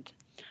different.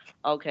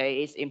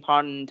 Okay, it's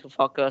important to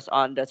focus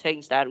on the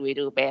things that we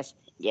do best.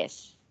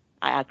 Yes,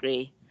 I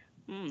agree.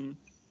 Hmm.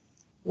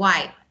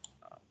 Why?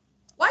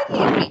 Why do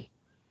you agree?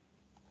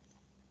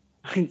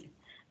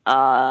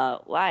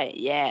 Why?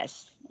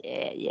 Yes,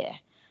 yeah.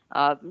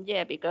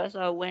 Yeah, because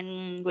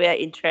when we are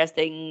interest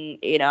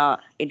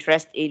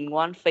in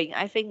one thing,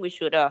 I think we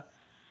should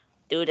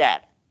do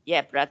that.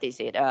 Yeah, practice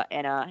it.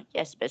 And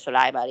yeah,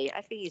 specialize about it.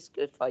 I think it's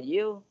good for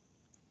you.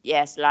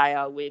 Yes, like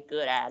we're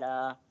good at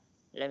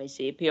let me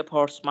see,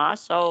 people smart.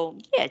 So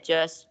yeah,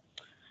 just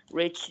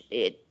reach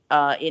it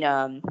in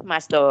a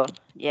master.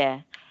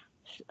 Yeah,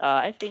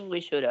 I think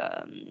we should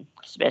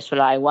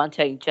specialize one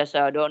thing. Just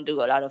don't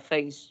do a lot of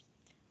things.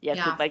 Yeah,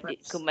 Yeah, of could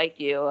course. make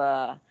you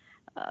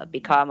Mhm.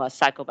 become a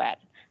psychopath.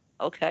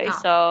 Okay, Yeah.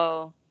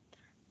 so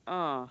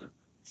uh,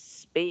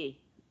 B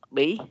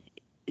B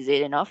is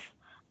it enough?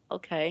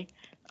 Okay.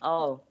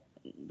 Oh,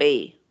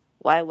 B.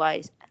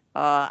 Why?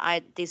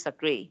 I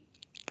disagree.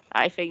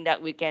 I think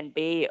that we can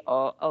be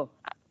or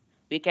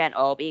we can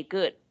all be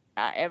good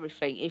at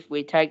everything if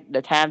we take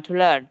the time to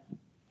learn.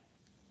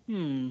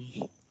 Hmm.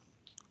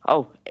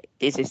 Oh,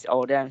 this is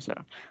all the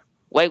answer.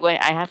 Wait,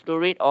 I have to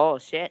read. Oh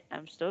shit,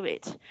 I'm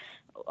stupid.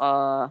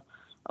 Uh,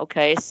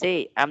 okay,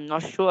 see, I'm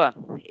not sure.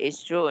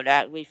 It's true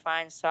that we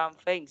find some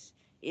things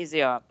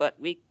easier, but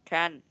we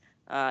can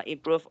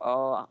improve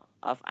all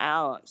of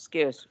our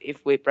skills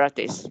if we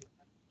practice.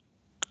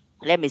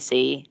 Let me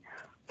see.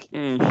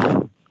 Hmm,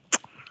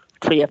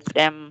 3 of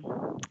them.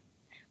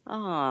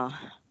 Oh,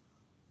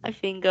 I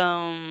think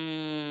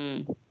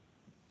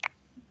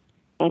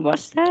what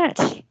was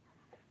that?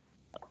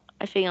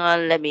 I think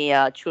let me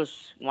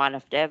choose one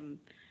of them.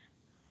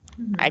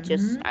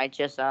 Mm-hmm. I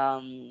just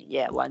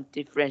yeah want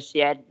to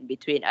differentiate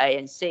between A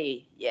and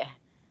C. Yeah.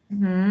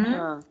 Mm-hmm.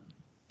 Uh,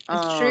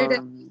 It's true that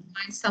um. we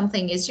find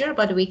something easier,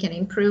 but we can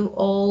improve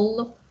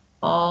all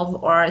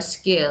of our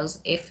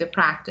skills if we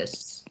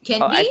practice.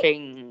 Oh, Can I we?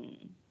 think.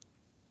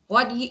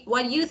 What do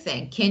you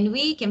think? Can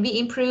we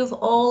improve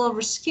all of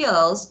our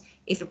skills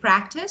if we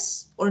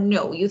practice, or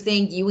no? You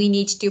think we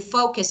need to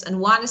focus on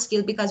one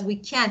skill because we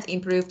can't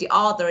improve the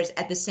others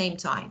at the same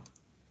time?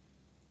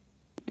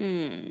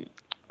 Hmm.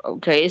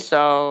 Okay,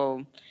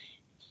 so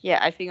yeah,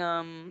 I think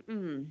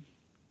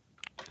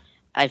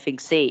I think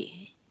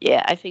C.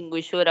 Yeah, I think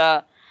we should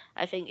I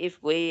think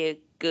if we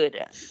good.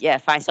 Yeah,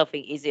 find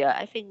something easier.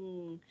 I think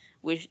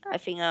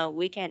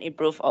we can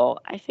improve. Or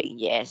I think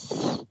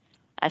yes.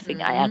 I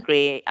think I Mm,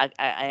 agree.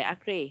 I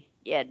agree.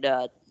 Yeah,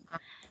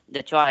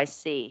 the choice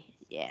C.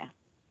 Yeah.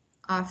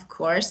 of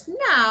course.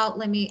 Now,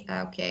 let me,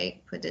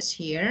 okay, put this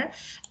here.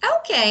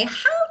 Okay,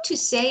 how to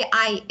say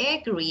I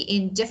agree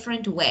in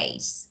different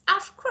ways?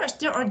 Of course,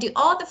 there are the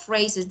other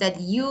phrases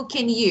that you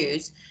can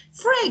use.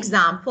 For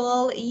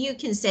example, you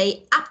can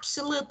say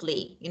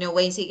absolutely. You know,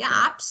 when you say, yeah,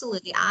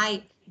 absolutely,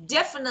 I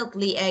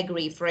definitely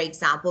agree, for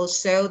example.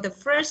 So the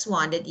first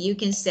one that you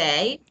can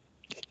say,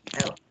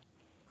 oh,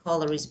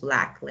 color is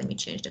black. Let me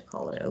change the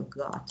color. Oh,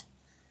 God.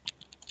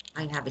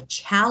 I have a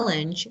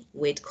challenge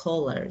with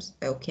colors.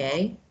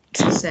 Okay.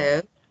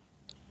 So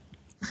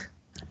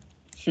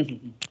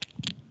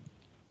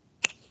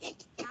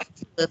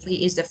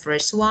absolutely is the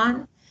first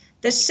one.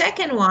 The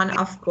second one,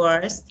 of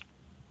course,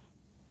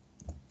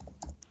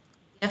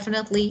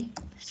 definitely.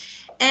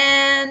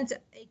 And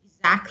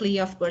exactly,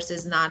 of course,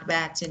 is not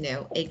bad to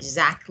know.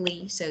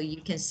 Exactly. So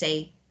you can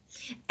say,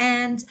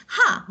 and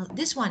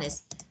this one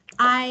is,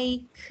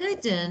 I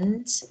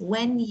couldn't,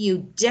 when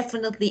you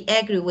definitely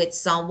agree with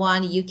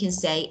someone, you can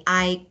say,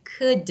 I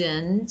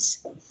couldn't,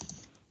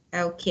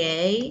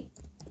 okay,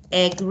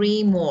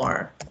 agree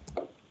more.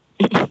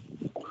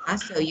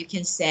 So you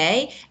can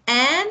say,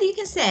 and you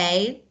can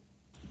say,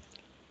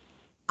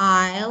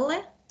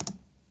 I'll,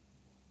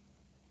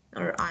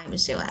 or I'm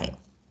so I.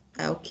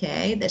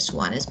 Okay, this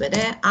one is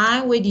better.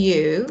 I'm with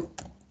you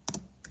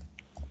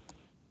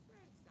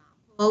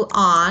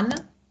on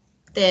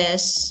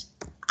this,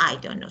 I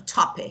don't know,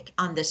 topic,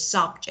 on this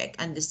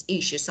subject, on this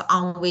issue. So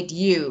I'm with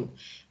you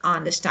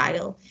on this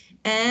title.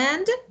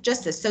 And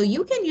just this. So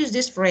you can use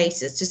these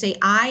phrases to say,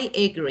 I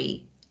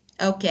agree.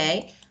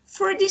 Okay.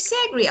 For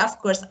disagree, of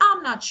course,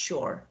 I'm not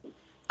sure.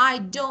 I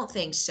don't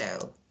think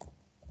so.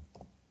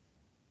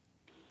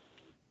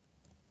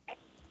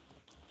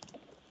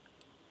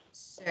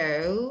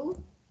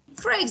 So,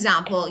 for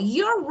example,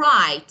 you're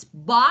right,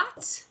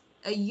 but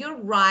you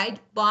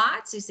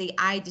say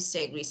I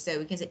disagree. So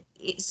we can say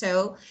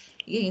so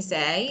you can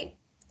say,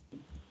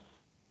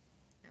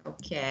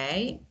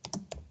 okay,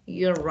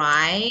 you're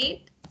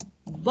right,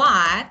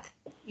 but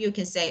you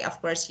can say,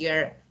 of course,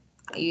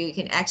 you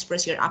can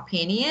express your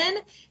opinion,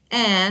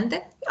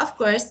 and of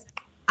course,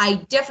 I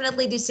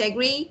definitely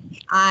disagree.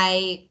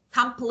 I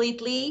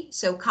completely,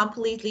 so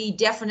completely,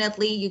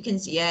 definitely, you can,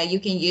 yeah, you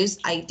can use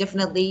I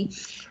definitely.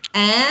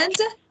 And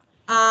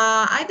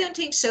I don't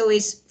think so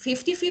is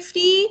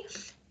 50-50.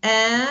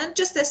 And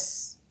just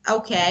as,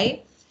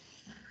 okay.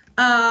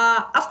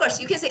 Of course,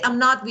 you can say, I'm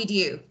not with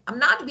you. I'm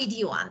not with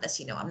you on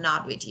this, I'm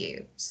not with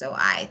you. So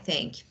I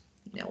think,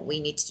 we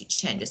need to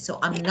change it. So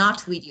I'm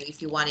not with you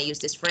if you want to use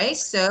this phrase.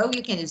 So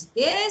you can use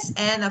this.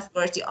 And of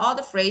course, the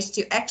other phrase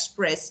to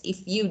express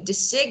if you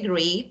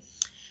disagree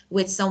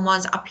with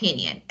someone's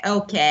opinion.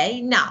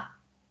 Okay, now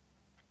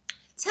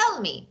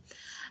tell me,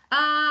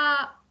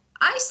 I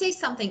say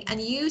something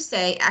and you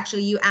say,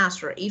 actually, you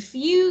answer if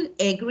you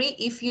agree,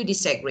 if you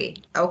disagree.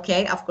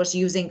 Okay, of course,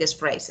 using these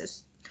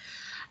phrases.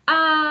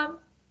 Um,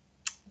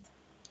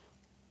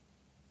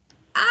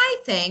 I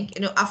think,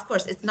 of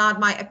course, it's not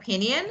my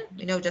opinion,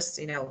 just,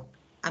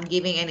 I'm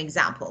giving an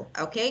example.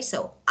 Okay,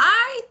 so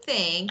I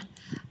think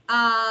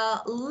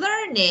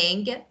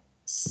learning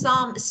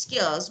some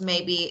skills,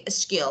 maybe a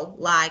skill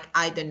like,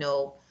 I don't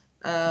know,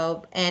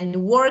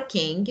 and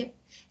working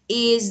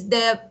is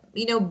better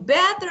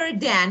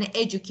than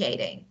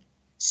educating.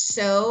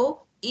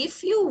 So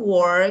if you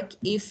work,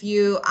 if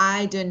you,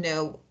 I don't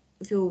know,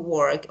 if you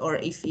work or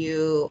if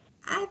you,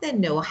 I don't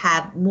know,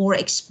 have more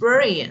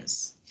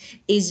experience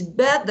is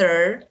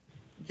better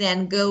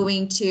than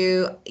going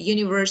to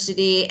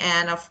university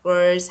and of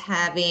course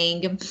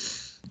having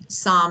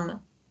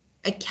some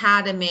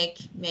academic,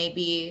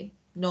 maybe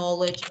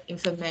knowledge,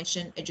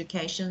 information,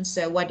 education.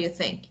 So what do you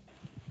think?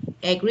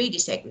 Agree,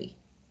 disagree?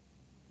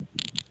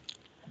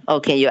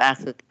 Okay, you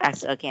ask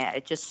again. I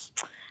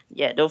just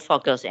yeah, don't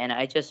focus, and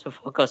I just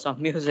focus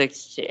on music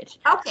shit.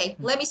 Okay,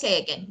 let me say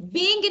again.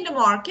 Being in the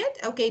market,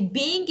 okay,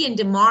 being in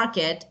the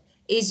market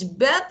is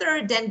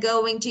better than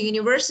going to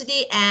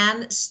university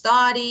and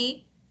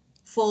study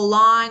for a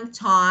long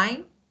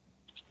time.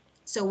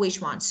 So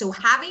which one? So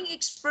having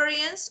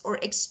experience or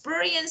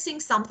experiencing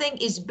something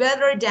is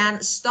better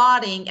than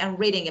studying and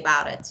reading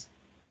about it.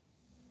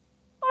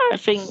 I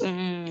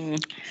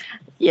think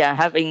yeah,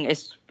 having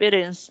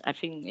experience. I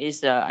think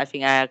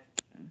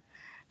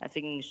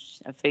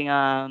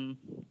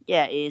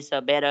yeah, is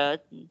better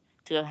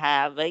to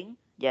having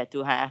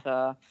to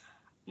have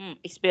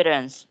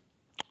experience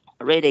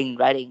reading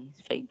writing.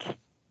 I think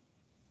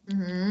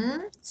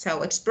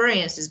So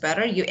experience is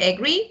better. You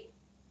agree?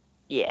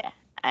 yeah,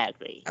 I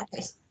agree.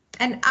 Okay.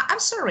 And I'm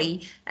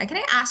sorry, can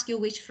I ask you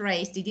which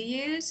phrase did you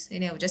use?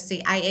 Just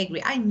say I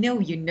agree. I know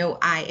you know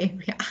I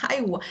agree.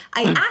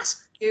 I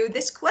asked you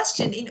this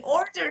question in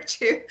order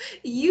to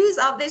use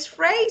of these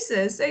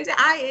phrases. So you say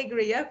I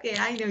agree. Okay,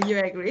 I know you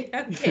agree.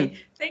 Okay,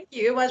 thank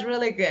you. It was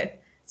really good.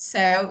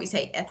 So we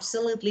say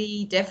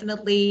absolutely,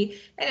 definitely.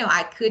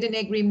 I couldn't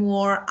agree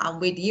more. I'm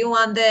with you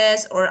on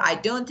this, or I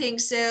don't think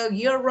so.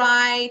 You're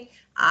right.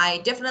 I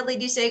definitely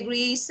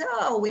disagree.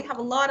 So we have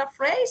a lot of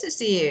phrases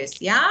to use.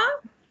 Yeah?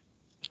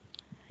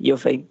 You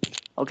think?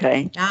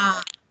 Okay.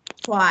 Yeah.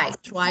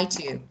 Try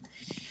to.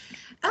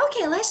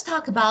 Okay, let's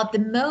talk about the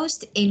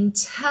most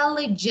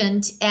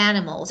intelligent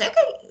animals.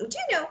 Okay,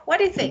 what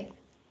do you think?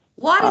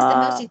 What is the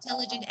most Uh,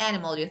 intelligent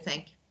animal you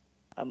think?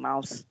 a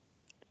mouse.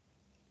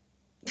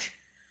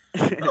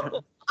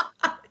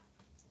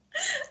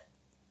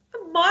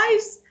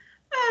 Mice.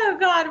 Oh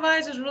God,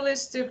 mice is really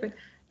stupid.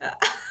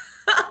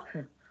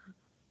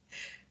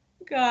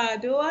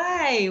 God,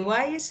 why?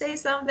 Why you say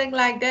something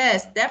like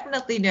this?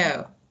 Definitely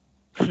no.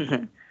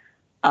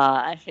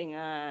 I think.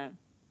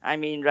 I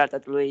mean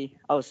ratatouille.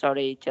 Oh,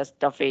 sorry, just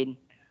dolphin.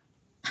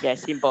 Yeah,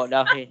 simple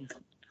dolphin.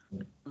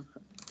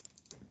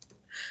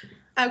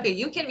 Okay,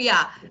 you can.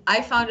 Yeah,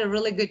 I found a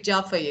really good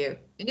job for you.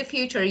 In the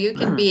future, you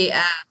can be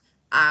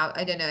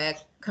I don't know, a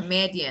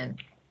comedian.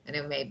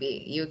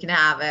 Maybe you can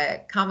have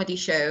a comedy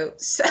show.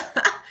 So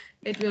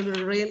it will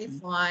be really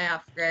fun,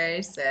 of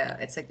course. So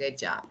it's a good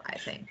job, I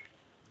think.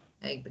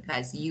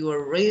 Because you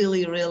are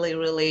really, really,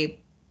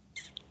 really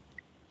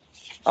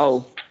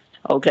Oh,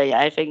 okay.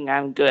 I think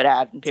I'm good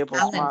at people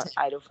smart. talented.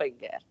 I don't think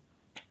that.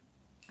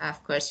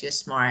 Of course, you're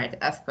smart.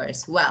 Of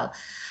course. Well,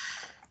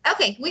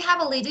 okay, we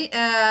have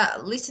a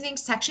listening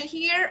section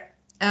here.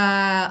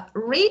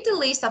 Read the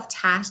list of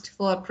tasks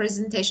for a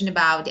presentation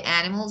about the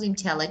animal's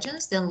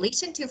intelligence, then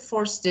listen to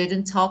four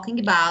students talking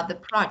about the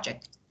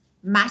project.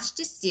 Match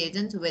the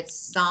student with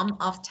some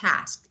of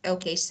tasks.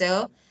 Okay,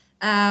 so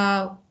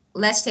uh,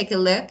 let's take a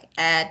look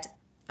at,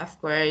 of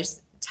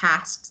course,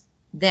 tasks.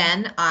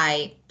 Then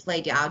I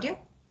play the audio.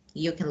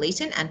 You can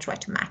listen and try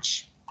to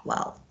match.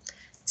 Well,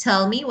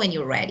 tell me when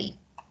you're ready.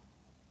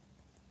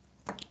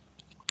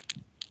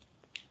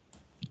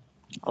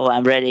 Oh,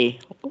 I'm ready.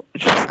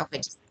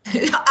 Okay,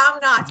 I'm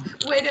not.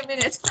 Wait a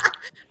minute.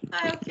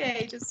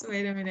 Okay, just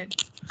wait a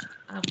minute.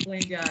 I'm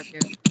playing the audio.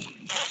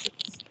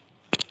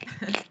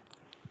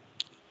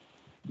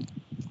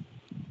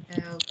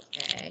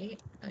 Okay,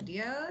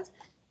 audios.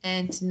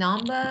 And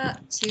number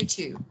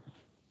 22.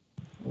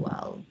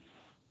 Well,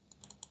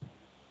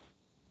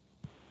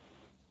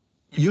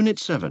 Unit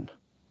 7,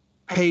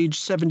 page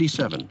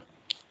 77,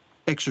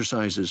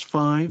 exercises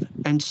 5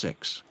 and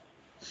 6.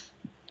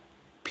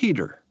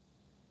 Peter,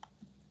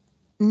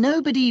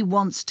 Nobody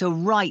wants to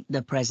write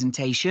the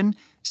presentation,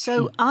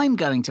 so I'm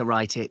going to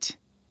write it.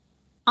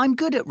 I'm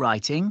good at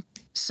writing,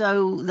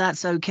 so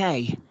that's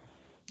okay.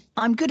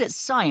 I'm good at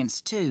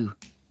science too.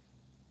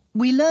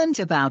 We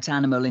learned about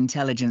animal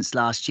intelligence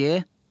last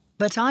year,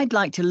 but I'd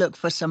like to look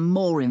for some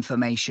more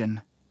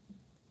information.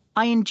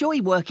 I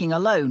enjoy working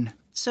alone,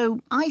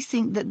 so I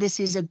think that this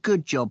is a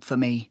good job for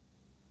me.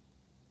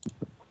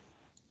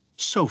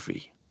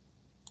 Sophie,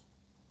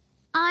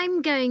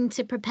 I'm going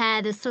to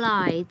prepare the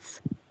slides.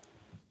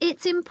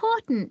 It's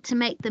important to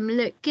make them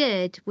look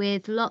good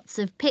with lots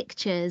of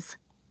pictures.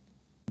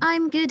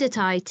 I'm good at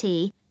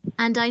IT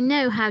and I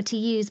know how to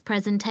use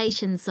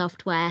presentation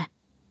software.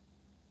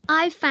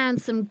 I've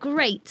found some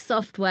great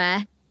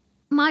software.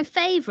 My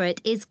favourite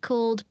is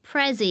called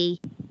Prezi.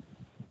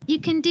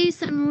 You can do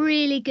some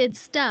really good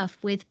stuff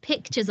with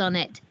pictures on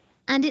it,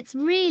 and it's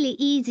really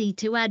easy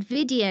to add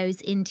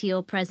videos into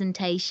your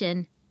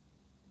presentation.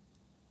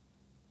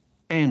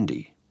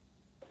 Andy,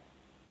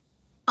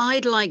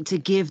 I'd like to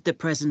give the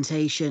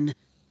presentation.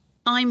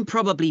 I'm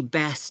probably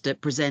best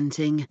at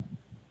presenting.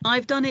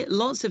 I've done it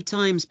lots of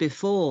times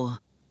before.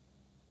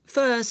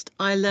 First,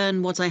 I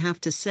learn what I have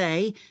to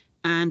say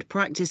and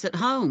practice at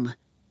home.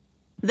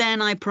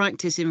 Then I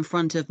practice in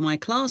front of my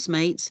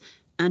classmates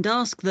and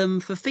ask them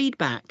for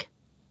feedback.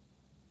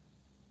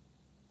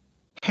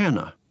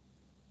 Hannah,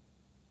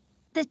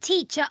 The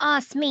teacher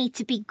asked me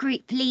to be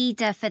group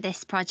leader for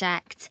this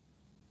project.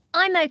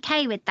 I'm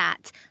okay with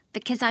that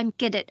because I'm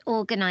good at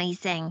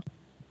organising.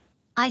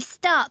 I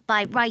start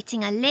by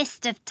writing a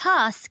list of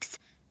tasks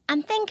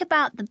and think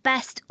about the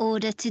best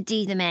order to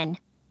do them in.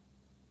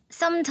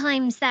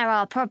 Sometimes there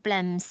are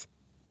problems,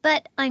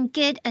 but I'm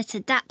good at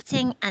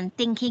adapting and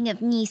thinking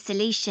of new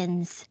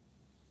solutions.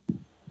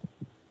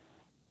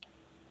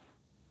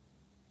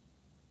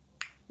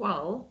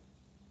 well,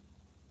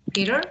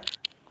 Peter.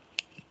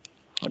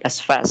 Oh, that's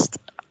fast.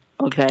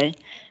 Okay,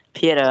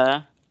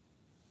 Peter.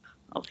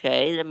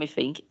 Okay, let me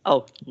think.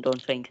 Oh,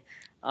 don't think.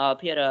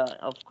 Peter,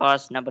 of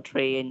course, number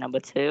three, number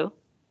two.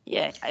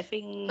 Yeah, I But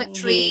think he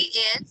three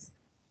is,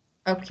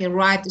 okay,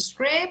 write the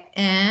script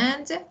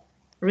and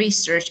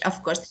research,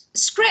 of course.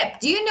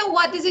 Script, do you know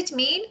what does it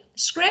mean?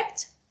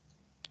 Script?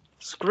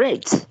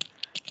 script.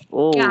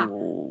 Yeah.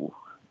 Oh,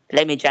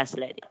 let me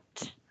translate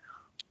it.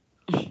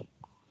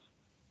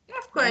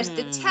 Of course,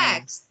 the Mm,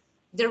 text,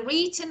 the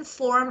written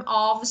form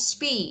of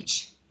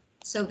speech.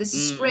 So this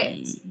is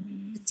script,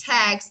 mm. the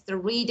text, the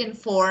written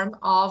form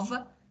of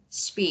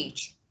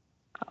speech.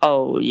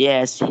 Oh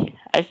yes,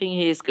 I think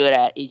he's good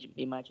at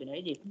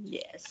imaginative.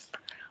 Yes.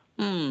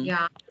 Hmm.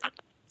 Yeah. Oh,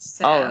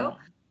 So,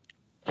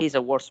 he's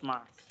a word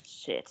smart.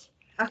 Shit.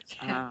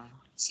 Okay. Uh,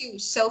 2,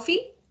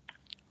 Sophie.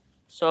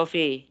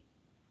 Sophie.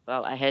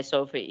 Well, I hate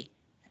Sophie.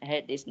 I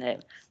hate this name.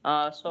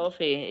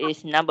 Sophie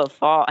is number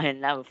 4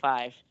 and number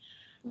 5.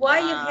 Why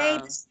you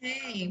hate Uh, this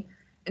name?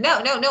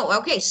 No, no, no.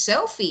 Okay,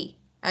 Sophie.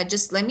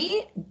 Just let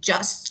me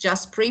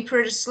just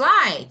prepare the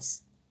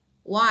slides.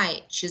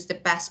 Why choose the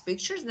best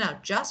pictures? No,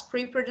 just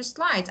prepare the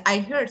slides. I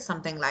heard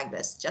something like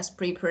this. Just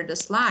prepare the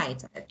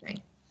slides, I think.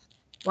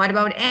 What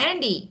about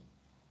Andy?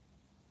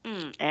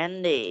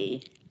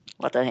 Andy.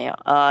 What the hell?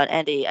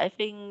 Andy. I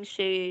think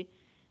she.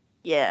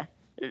 Yeah,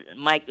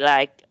 might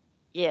like.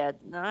 Yeah,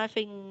 no, I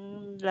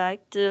think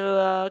like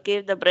to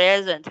give the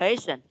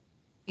presentation.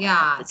 Have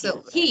Yeah, to give so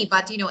the he,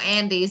 presentation. but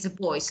Andy is a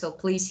boy, so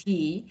please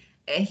he.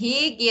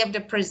 He gave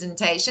the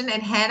presentation,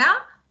 and Hannah.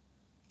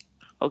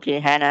 Okay,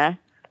 Hannah.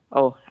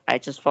 Oh, I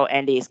just found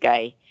Andy's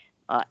guy.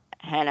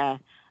 Hannah.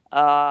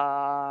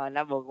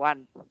 Number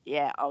 1.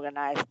 Yeah,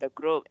 organize the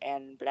group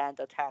and plan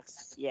the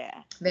tasks.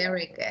 Yeah.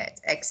 Very good.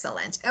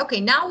 Excellent. Okay,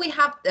 now we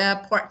have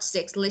part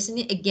 6,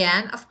 listening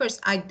again. Of course,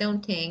 I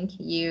don't think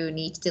you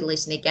need to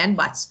listen again,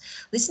 but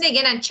listen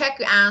again and check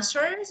your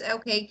answers.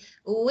 Okay,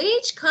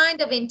 which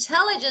kind of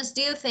intelligence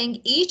do you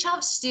think each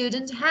of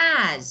students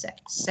has?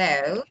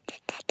 So,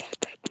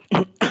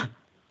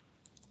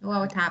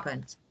 what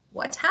happened?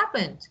 What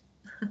happened?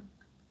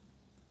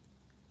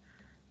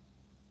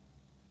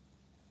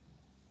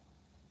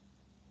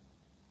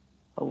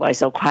 Why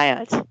so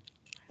quiet?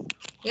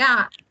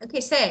 Yeah, okay,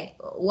 say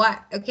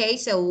what? Okay,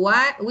 so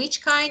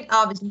which kind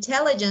of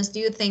intelligence do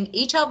you think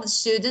each of the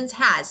students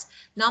has?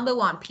 Number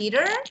 1,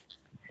 Peter.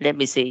 Let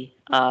me see.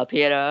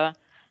 Peter,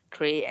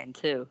 3 and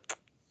 2.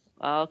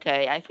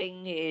 Okay, I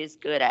think he's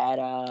good at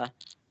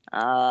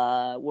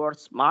word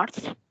smart.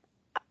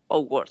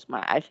 Oh, word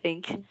smart. I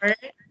think. Word.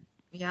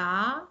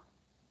 Yeah,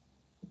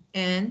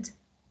 and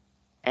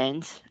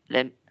And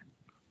let.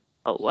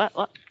 Oh, what?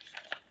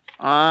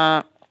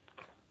 Uh,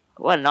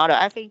 what another?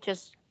 I think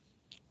just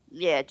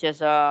yeah,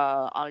 just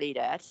only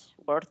that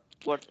word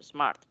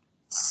smart.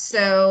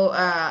 so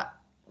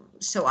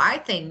so I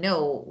think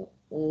no,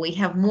 we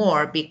have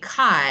more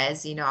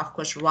because of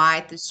course,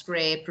 write the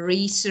script,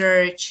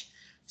 research.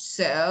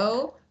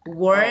 So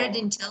word Oh,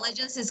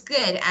 intelligence is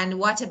good. And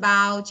what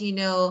about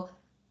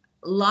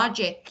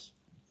logic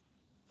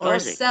or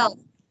logic. self?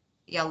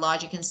 Yeah,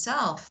 logic and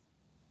self.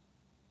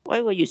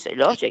 Why would you say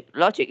logic?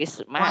 Logic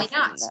is Why math.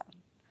 not?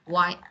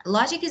 Why?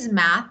 Logic is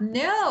math?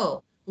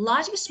 No.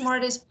 Logic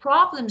smart is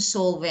problem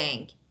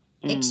solving,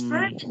 Mm,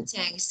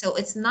 experimenting. So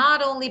it's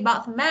not only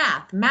about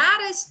math.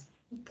 Math is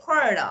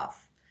part of.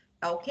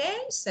 Okay,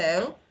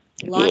 so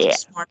logic yeah.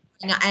 smart.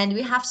 And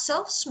we have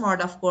self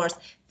smart, of course,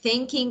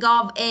 thinking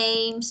of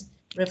aims,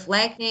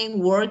 reflecting,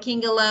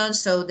 working alone.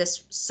 So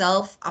this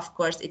self, of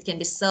course, it can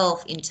be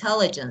self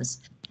intelligence.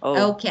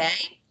 Oh, Okay,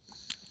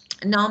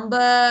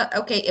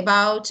 okay,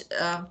 about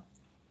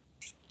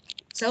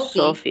Sophie,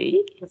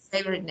 Sophie. your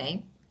favorite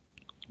name.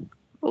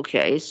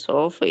 Okay,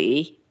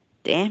 Sophie.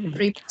 Damn.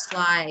 Prepare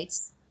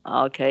slides.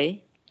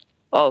 Okay.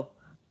 Oh,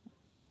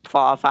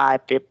 4 or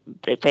 5.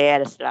 Prepare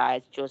the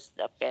slides. Choose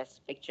the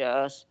best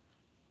pictures.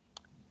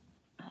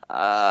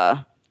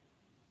 Uh.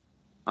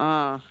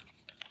 Uh.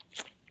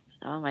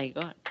 Oh my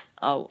god.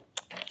 Oh,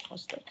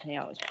 what's the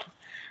hell?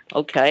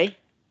 Okay.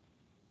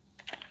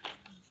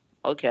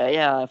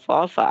 Okay. 4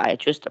 or 5.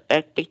 Choose the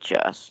best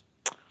pictures.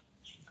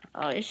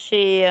 Is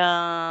she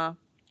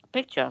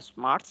picture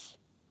smart?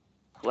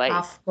 Wait.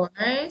 Of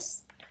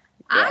course.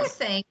 I Yes.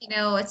 think,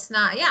 it's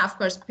not, yeah, of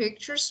course,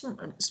 picture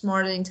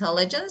smarter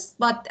intelligence,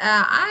 but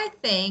I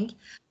think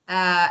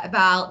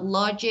about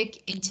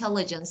logic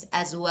intelligence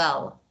as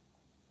well.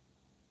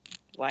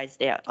 Why is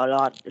there a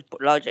lot of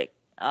logic?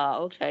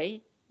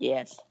 Okay.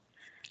 Yes.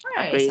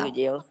 Of course, Agree of with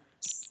you.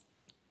 course.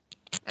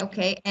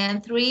 Okay,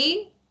 and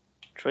 3,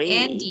 3.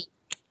 Andy.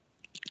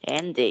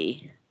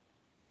 Andy.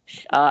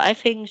 I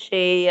think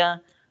she.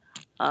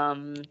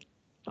 Um.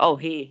 Oh,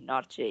 he,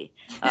 not she.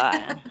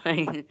 Uh.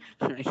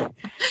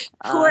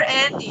 Poor uh.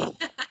 Andy.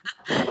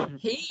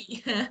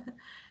 He.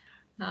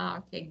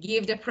 Okay,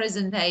 give the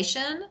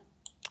presentation.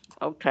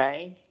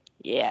 Okay.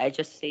 Yeah, I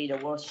just see the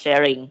word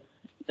sharing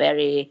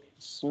very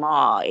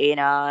small in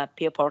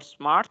people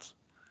smart.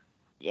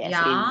 Yes,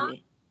 Yeah.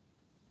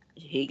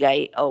 he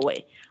got. Oh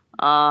wait.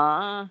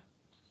 Uh.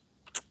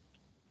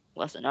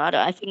 What's another?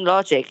 I think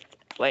logic.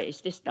 Wait,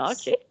 is this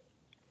logic?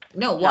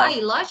 No, No. why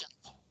logic?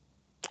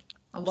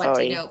 What,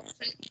 Sorry.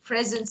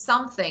 present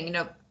something,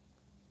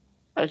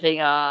 I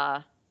think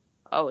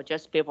oh,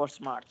 just people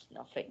smart.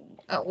 Nothing.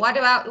 what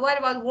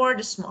about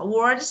word smart?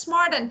 Word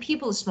smart and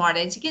people smart.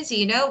 As you can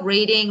see,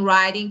 reading,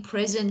 writing,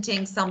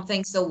 presenting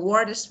something. So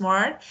word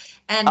smart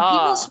and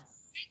people Oh, smart.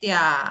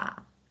 Yeah,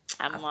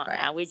 of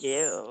I'm with course.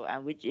 you.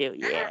 I'm with you.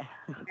 Yeah.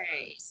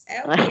 Okay.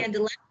 Okay, and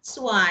the last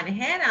one,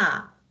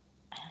 Hannah.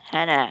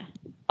 Hannah.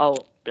 Oh,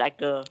 black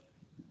girl.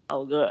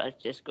 Oh, girl.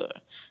 Just girl.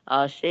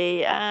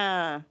 She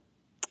oh,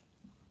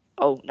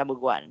 number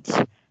 1.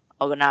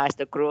 Organize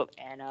the group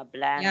and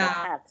plan the Yeah,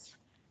 tasks.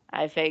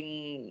 I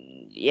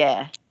think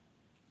yeah.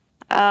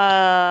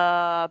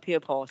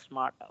 People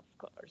smart, of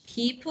course.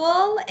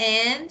 people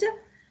and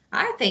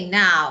I think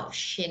now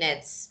she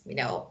needs,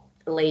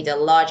 later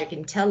logic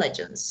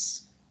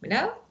intelligence,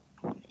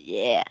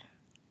 Yeah.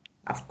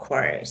 Of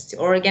course. To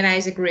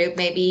organize a group,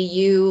 maybe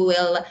you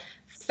will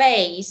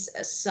face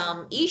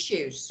some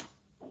issues.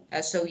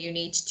 So you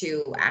need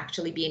to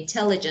actually be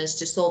intelligent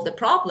to solve the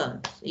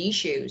problem, the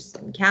issues,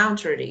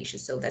 encounter the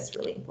issues. So that's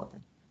really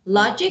important.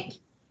 Logic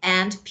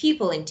and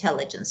people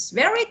intelligence.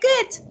 Very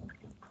good.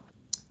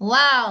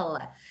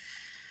 Well,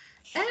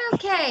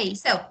 okay.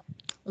 So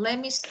let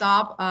me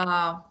stop.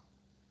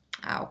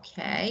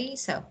 Okay.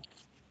 So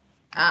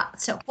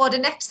for the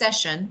next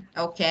session,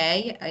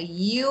 okay,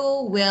 you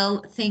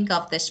will think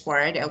of this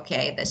word,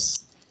 okay,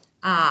 this,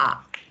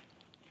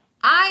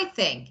 I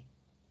think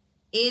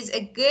is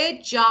a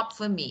good job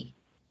for me.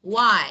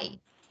 Why?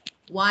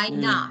 Why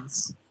not?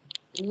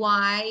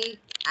 Why?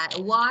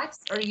 What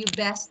are you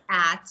best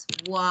at?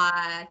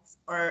 What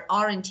or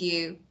aren't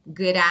you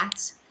good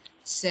at?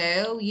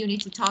 So you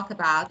need to talk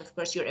about, of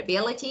course, your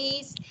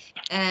abilities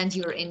and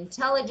your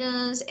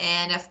intelligence,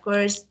 and of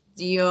course,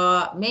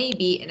 your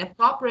maybe an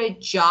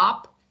appropriate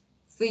job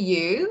for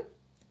you.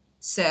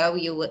 So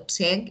you would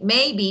think,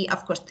 maybe,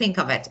 of course, think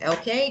of it,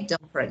 okay?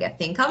 Don't forget,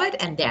 think of it,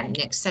 and then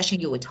next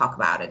session you would talk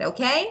about it,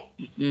 okay?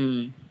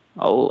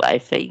 Oh, I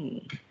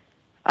think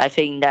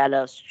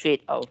that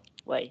street. Oh,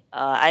 wait.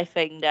 I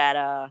think that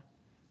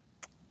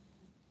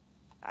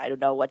I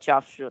don't know what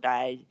job should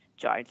I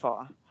join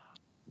for.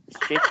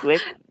 Street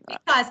sweep.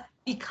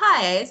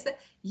 because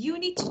you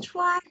need to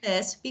try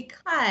this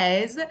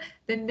because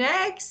the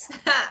next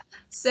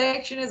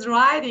section is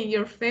writing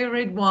your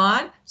favorite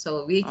one.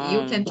 So you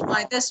can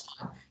try this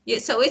one. Yeah,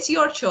 so it's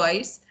your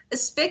choice.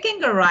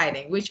 Speaking or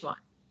writing, which one?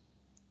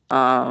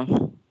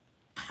 Um,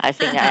 I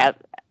think I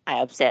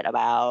upset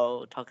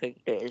about talking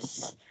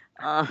this.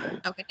 Uh,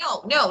 Okay,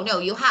 no,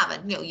 you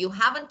haven't. No, you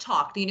haven't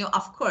talked.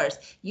 Of course,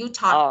 you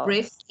talked oh,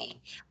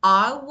 briefly.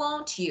 I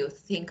want you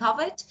think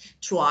of it.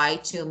 Try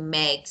to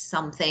make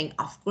something,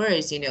 of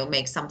course,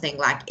 make something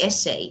like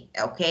essay,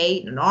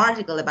 okay, an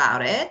article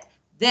about it,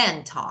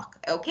 then talk,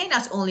 okay,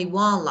 not only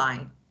one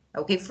line.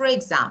 Okay, for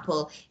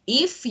example,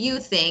 if you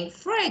think,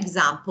 for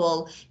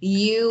example,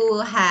 you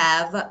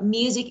have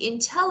music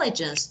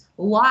intelligence,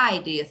 why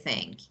do you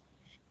think?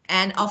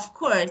 And of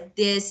course,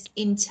 this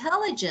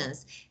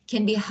intelligence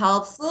can be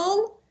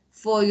helpful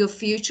for your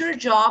future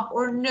job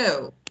or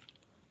no.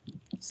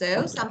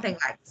 So something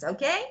like this,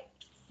 okay?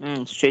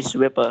 street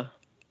sweeper.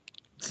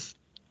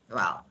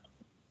 Well,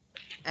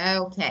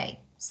 okay.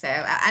 So,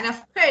 and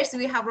of course,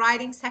 we have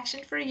writing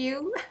section for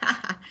you.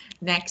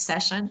 Next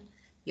session,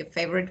 your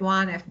favorite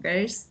one, of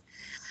course.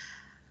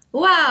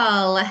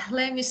 Well,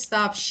 let me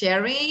stop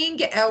sharing.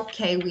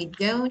 Okay, we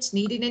don't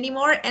need it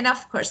anymore. And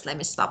of course, let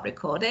me stop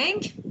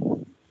recording.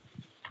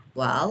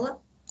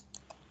 Well,